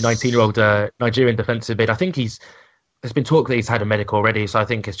Yes, the 19-year-old Nigerian defensive mid. I think there's been talk that he's had a medical already, so I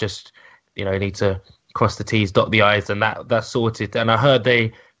think it's just need to cross the T's, dot the I's, and that's sorted. And I heard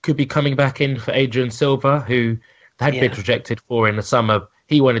they could be coming back in for Adrian Silva, who had been rejected for in the summer.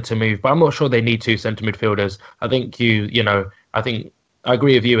 He wanted to move, but I'm not sure they need two centre midfielders. I think I think I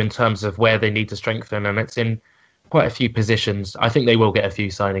agree with you in terms of where they need to strengthen, and it's in quite a few positions. I think they will get a few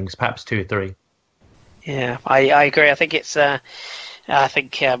signings, perhaps 2 or 3. Yeah, I agree. I think it's.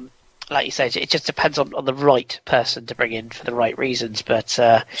 Like you said, it just depends on the right person to bring in for the right reasons. But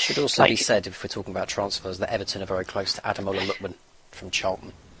it should also be said, if we're talking about transfers, that Everton are very close to Ademola Lookman from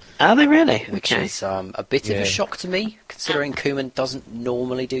Charlton. Are they really? Which is a bit of a shock to me, considering Koeman doesn't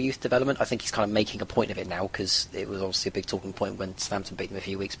normally do youth development. I think he's kind of making a point of it now, because it was obviously a big talking point when Southampton beat them a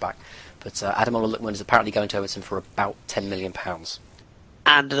few weeks back. But Ademola Lookman is apparently going to Everton for about £10 million.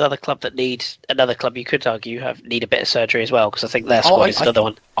 And another club you could argue need a bit of surgery as well, because I think their squad is another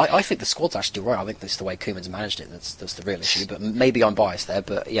one. I think the squad's actually right. I think that's the way Koeman's managed it. That's the real issue. But maybe I'm biased there.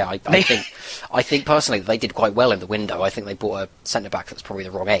 But yeah, I think personally that they did quite well in the window. I think they bought a centre back that's probably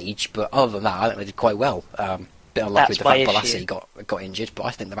the wrong age. But other than that, I think they did quite well. Bit unlucky with the fact Balassi got injured, but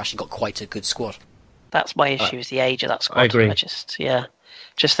I think they've actually got quite a good squad. That's my issue, is the age of that squad. I agree. I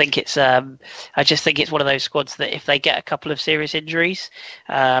just think it's one of those squads that if they get a couple of serious injuries,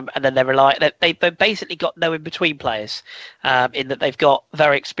 and then they've basically got no in between players, in that they've got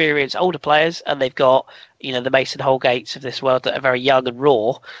very experienced older players, and they've got the Mason Holgates of this world that are very young and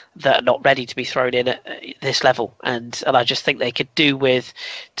raw, that are not ready to be thrown in at this level, and I just think they could do with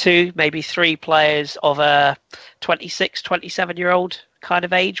 2, maybe 3 players of a 26, 27-year-old kind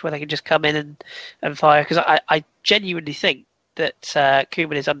of age, where they can just come in and fire, because I genuinely think that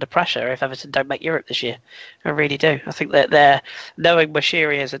Koeman is under pressure if Everton don't make Europe this year. I really do. I think that they're knowing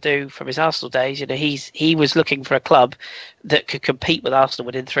Moshiri as I do from his Arsenal days. He was looking for a club that could compete with Arsenal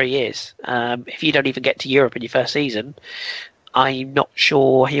within 3 years. If you don't even get to Europe in your first season, I'm not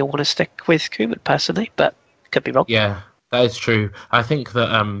sure he'll want to stick with Koeman personally, but could be wrong. Yeah, that is true. I think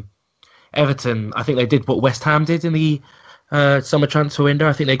that Everton, I think they did what West Ham did in the summer transfer window.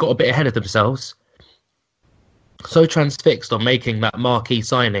 I think they got a bit ahead of themselves. So transfixed on making that marquee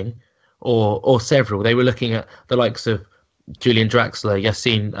signing, or several. They were looking at the likes of Julian Draxler,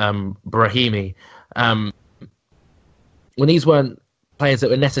 Yassine Brahimi, when these weren't players that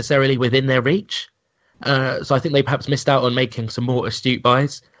were necessarily within their reach. So I think they perhaps missed out on making some more astute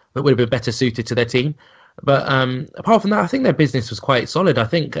buys that would have been better suited to their team. But apart from that, I think their business was quite solid. I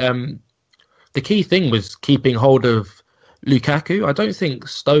think the key thing was keeping hold of Lukaku. I don't think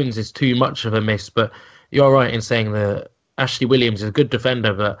Stones is too much of a miss, but you're right in saying that Ashley Williams is a good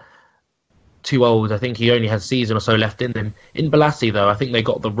defender, but too old. I think he only has a season or so left in him. In Balassi, though, I think they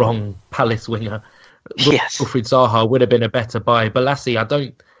got the wrong Palace winger. Yes. Wilfried Zaha would have been a better buy.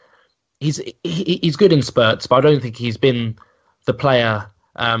 Balassi, he's good in spurts, but I don't think he's been the player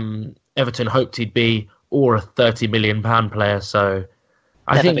Everton hoped he'd be, or a £30 million player. So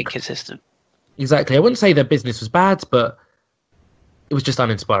I think been consistent. Exactly. I wouldn't say their business was bad, but it was just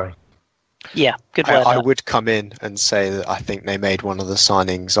uninspiring. Yeah, good word. I would come in and say that I think they made one of the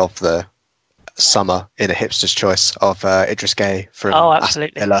signings of the summer in a hipster's choice of Idris Gueye from Aston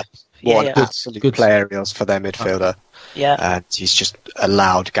Villa. Good player he was for their midfielder. Yeah. And he's just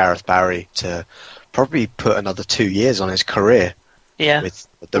allowed Gareth Barry to probably put another 2 years on his career. Yeah. With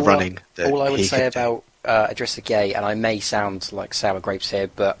the running. All I would say about Idrissa Gueye, and I may sound like sour grapes here,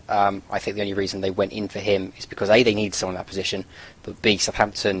 but I think the only reason they went in for him is because A, they needed someone in that position, but B,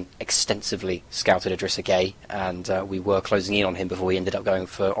 Southampton extensively scouted Idrissa Gueye, and we were closing in on him before we ended up going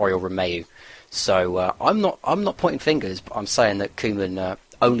for Oriol Romeu. So I'm not pointing fingers, but I'm saying that Koeman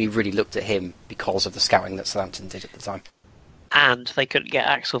only really looked at him because of the scouting that Southampton did at the time. And they couldn't get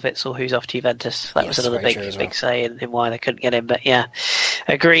Axel Witsel, who's off to Juventus. That was another big say in why they couldn't get him. But yeah,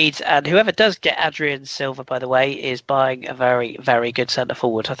 agreed. And whoever does get Adrian Silva, by the way, is buying a very, very good centre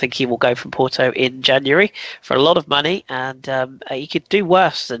forward. I think he will go from Porto in January for a lot of money, and he could do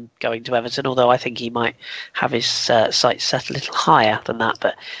worse than going to Everton, although I think he might have his sights set a little higher than that.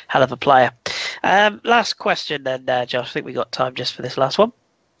 But hell of a player. Last question then, Josh. I think we got time just for this last one.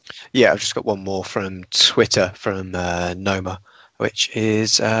 Yeah, I've just got one more from Twitter from Noma, which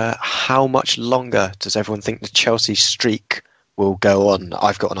is how much longer does everyone think the Chelsea streak will go on?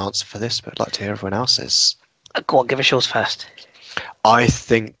 I've got an answer for this, but I'd like to hear everyone else's. Go on, give us yours first. I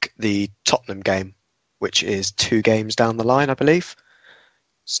think the Tottenham game, which is 2 games down the line, I believe.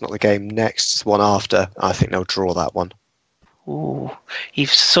 It's not the game next, it's the one after. I think they'll draw that one. Ooh,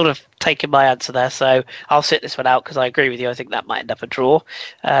 you've sort of taken my answer there, so I'll sit this one out because I agree with you. I think that might end up a draw.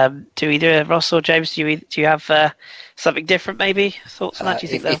 Do either Ross or James, do you have something different, maybe? Thoughts on that? Do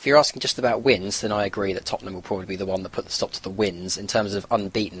you think if you're asking just about wins, then I agree that Tottenham will probably be the one that put the stop to the wins. In terms of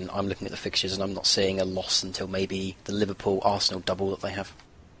unbeaten, I'm looking at the fixtures and I'm not seeing a loss until maybe the Liverpool-Arsenal double that they have.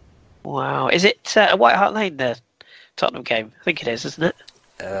 Wow. Is it at White Hart Lane, the Tottenham game? I think it is, isn't it?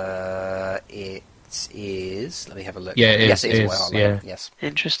 It is. Let me have a look. Yeah, yes, it is. White Hart Lane. Yeah. Yes.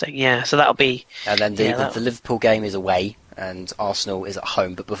 Interesting. Yeah. So that'll be. And then the Liverpool game is away, and Arsenal is at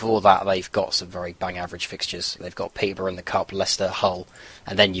home. But before that, they've got some very bang average fixtures. They've got Peterborough in the Cup, Leicester, Hull,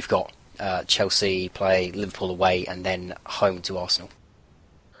 and then you've got Chelsea play Liverpool away, and then home to Arsenal.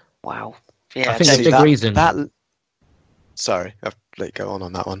 Wow. Yeah. I think the big reason. Sorry, I'll let you go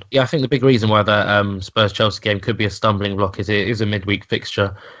on that one. Yeah, I think the big reason why that Spurs-Chelsea game could be a stumbling block is it is a midweek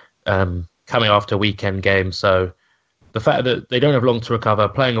fixture. Coming after a weekend game, so the fact that they don't have long to recover,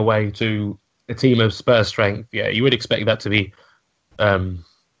 playing away to a team of Spurs strength, yeah, you would expect that to be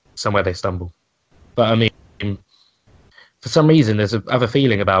somewhere they stumble. But I mean, for some reason, I have a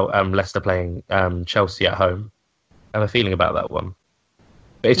feeling about Leicester playing Chelsea at home. I have a feeling about that one.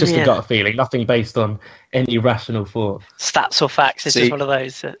 But it's just a gut feeling, nothing based on any rational thought. Stats or facts, it's just one of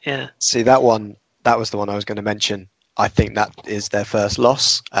those. See, that was the one I was going to mention. I think that is their first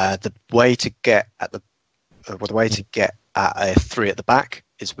loss. The way to get at a three at the back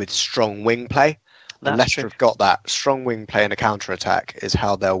is with strong wing play. Leicester have got that. Strong wing play and a counter-attack is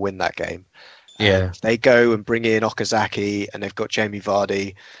how they'll win that game. They go and bring in Okazaki, and they've got Jamie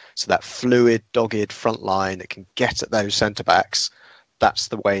Vardy. So that fluid, dogged front line that can get at those centre-backs, that's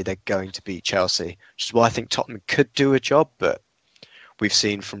the way they're going to beat Chelsea. Which is why I think Tottenham could do a job, but we've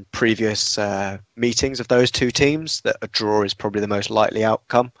seen from previous meetings of those two teams that a draw is probably the most likely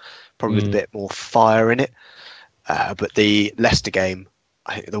outcome, probably with a bit more fire in it. But the Leicester game,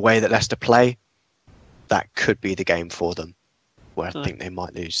 I think the way that Leicester play, that could be the game for them, where I think they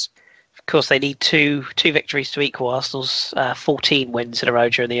might lose. Of course, they need two victories to equal Arsenal's 14 wins in a row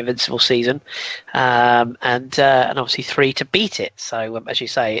during the Invincible season, and obviously 3 to beat it. So, as you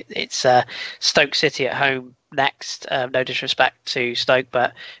say, it's Stoke City at home next. No disrespect to Stoke,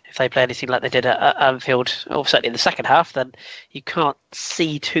 but if they play anything like they did at Anfield, or certainly in the second half, then you can't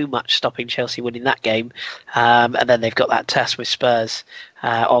see too much stopping Chelsea winning that game. And then they've got that test with Spurs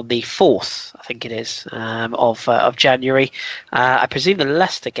on the 4th, I think it is, of January. I presume the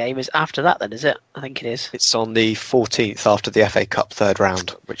Leicester game is after that then, is it? I think it is. It's on the 14th after the FA Cup third round,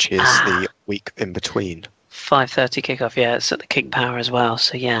 which is the week in between. 5:30 kickoff, it's at the King Power as well.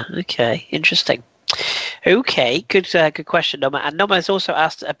 So okay, interesting. Okay, good question, Noma. And Noma has also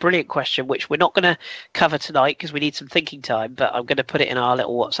asked a brilliant question, which we're not going to cover tonight because we need some thinking time, but I'm going to put it in our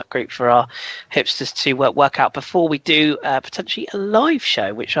little WhatsApp group for our hipsters to work out before we do potentially a live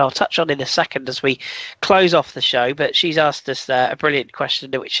show, which I'll touch on in a second as we close off the show. But she's asked us a brilliant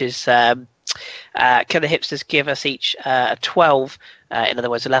question, which is, can the hipsters give us each 12, in other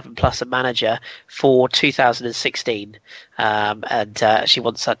words 11 plus a manager for 2016, and she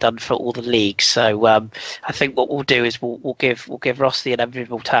wants that done for all the leagues. So I think what we'll do is we'll give Ross the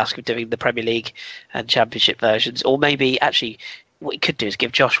inevitable task of doing the Premier League and Championship versions, or maybe actually what we could do is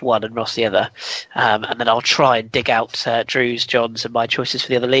give Josh one and Ross the other, and then I'll try and dig out Drew's, John's and my choices for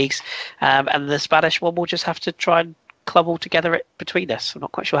the other leagues, and the Spanish one we'll just have to try and club all together it between us. I'm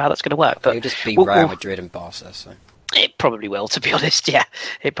not quite sure how that's going to work, but it'll just be Real Madrid and Barca. So it probably will, to be honest. Yeah,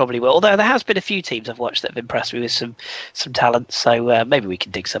 it probably will. Although there has been a few teams I've watched that have impressed me with some talent, so maybe we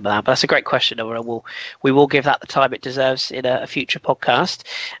can dig some of that. But that's a great question, and we will give that the time it deserves in a future podcast.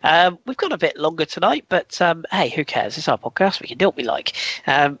 We've got a bit longer tonight, but hey, who cares? It's our podcast. We can do what we like.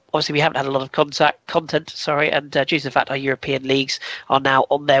 Obviously, we haven't had a lot of content, and due to the fact our European leagues are now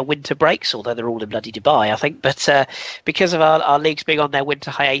on their winter breaks, although they're all in bloody Dubai, I think. But because of our leagues being on their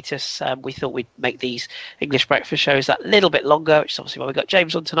winter hiatus, we thought we'd make these English breakfast shows that little bit longer, which is obviously why we got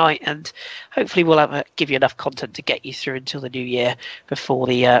James on tonight, and hopefully we'll give you enough content to get you through until the new year before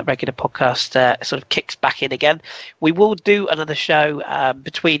the regular podcast sort of kicks back in again. We will do another show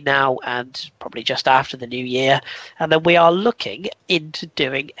between now and probably just after the new year, and then we are looking into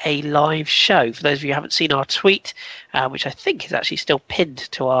doing a live show. For those of you who haven't seen our tweet, which I think is actually still pinned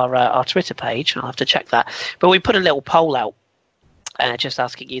to our Twitter page, I'll have to check that, but we put a little poll out just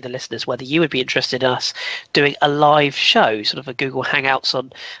asking you, the listeners, whether you would be interested in us doing a live show, sort of a Google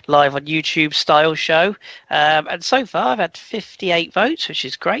Hangouts live on YouTube style show. And so far I've had 58 votes, which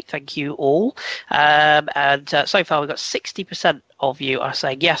is great. Thank you all. And so far we've got 60% of you are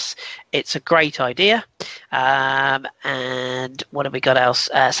saying yes, it's a great idea. And what have we got else?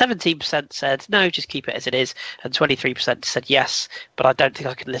 17% said no, just keep it as it is, and 23% said yes, but I don't think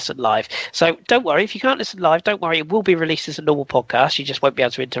I can listen live. So don't worry, if you can't listen live, don't worry, it will be released as a normal podcast. You just won't be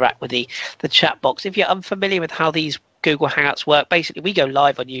able to interact with the chat box. If you're unfamiliar with how these Google Hangouts work, basically we go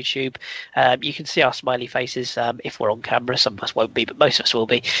live on YouTube. You can see our smiley faces if we're on camera. Some of us won't be, but most of us will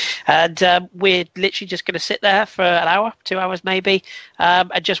be. And we're literally just going to sit there for an hour, 2 hours maybe,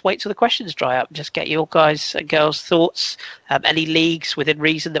 and just wait till the questions dry up. Just get your guys and girls' thoughts, any leagues within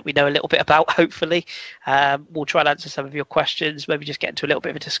reason that we know a little bit about, hopefully. We'll try and answer some of your questions, maybe just get into a little bit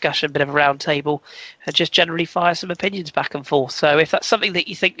of a discussion, a bit of a round table, and just generally fire some opinions back and forth. So if that's something that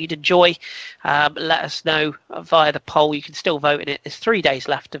you think you'd enjoy, let us know via the poll. You can still vote in it. There's 3 days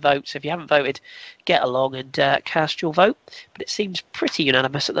left to vote, so if you haven't voted, get along and cast your vote. But it seems pretty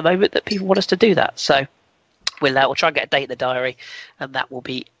unanimous at the moment that people want us to do that. So we'll try and get a date in the diary, and that will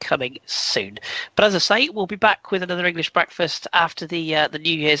be coming soon. But as I say, we'll be back with another English breakfast after the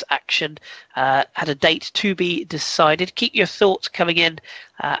New Year's action. Had a date to be decided. Keep your thoughts coming in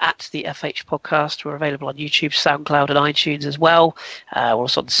at the FH Podcast. We're available on YouTube, SoundCloud, and iTunes as well. We're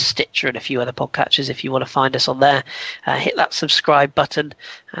also on Stitcher and a few other podcatchers if you want to find us on there. Hit that subscribe button,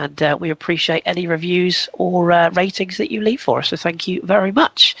 and we appreciate any reviews or ratings that you leave for us. So thank you very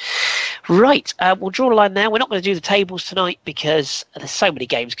much. Right, we'll draw a line there. We're not going to do the tables tonight because there's so many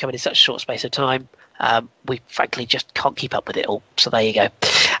games coming in such a short space of time. We frankly just can't keep up with it all. So there you go.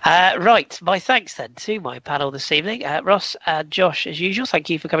 Right, my thanks then to my panel this evening. Ross and Josh, as usual, thank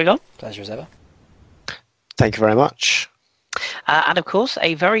you for coming on. Pleasure as ever. Thank you very much. And of course,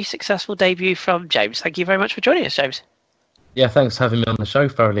 a very successful debut from James. Thank you very much for joining us, James. Yeah, thanks for having me on the show.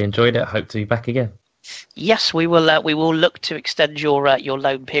 Thoroughly enjoyed it. Hope to be back again. Yes, we will. We will look to extend your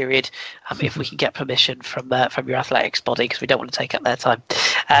loan period if we can get permission from your athletics body, because we don't want to take up their time.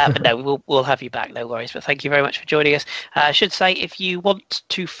 But no, we'll have you back. No worries. But thank you very much for joining us. I should say, if you want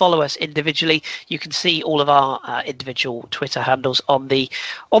to follow us individually, you can see all of our individual Twitter handles on the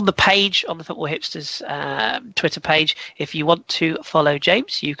page, on the Football Hipsters Twitter page. If you want to follow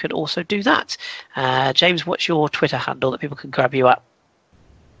James, you can also do that. James, what's your Twitter handle that people can grab you at?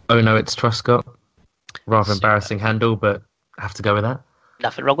 Oh no, it's Truscott. Rather embarrassing handle, but I have to go with that.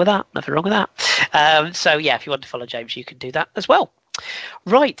 Nothing wrong with that. So yeah, if you want to follow James, you can do that as well.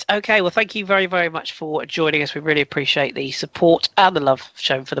 Right, okay, well thank you very, very much for joining us. We really appreciate the support and the love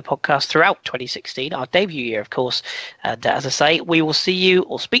shown for the podcast throughout 2016, our debut year, of course. And as I say, we will see you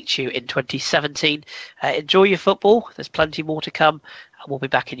or speak to you in 2017. Enjoy your football. There's plenty more to come, and we'll be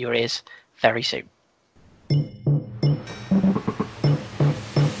back in your ears very soon.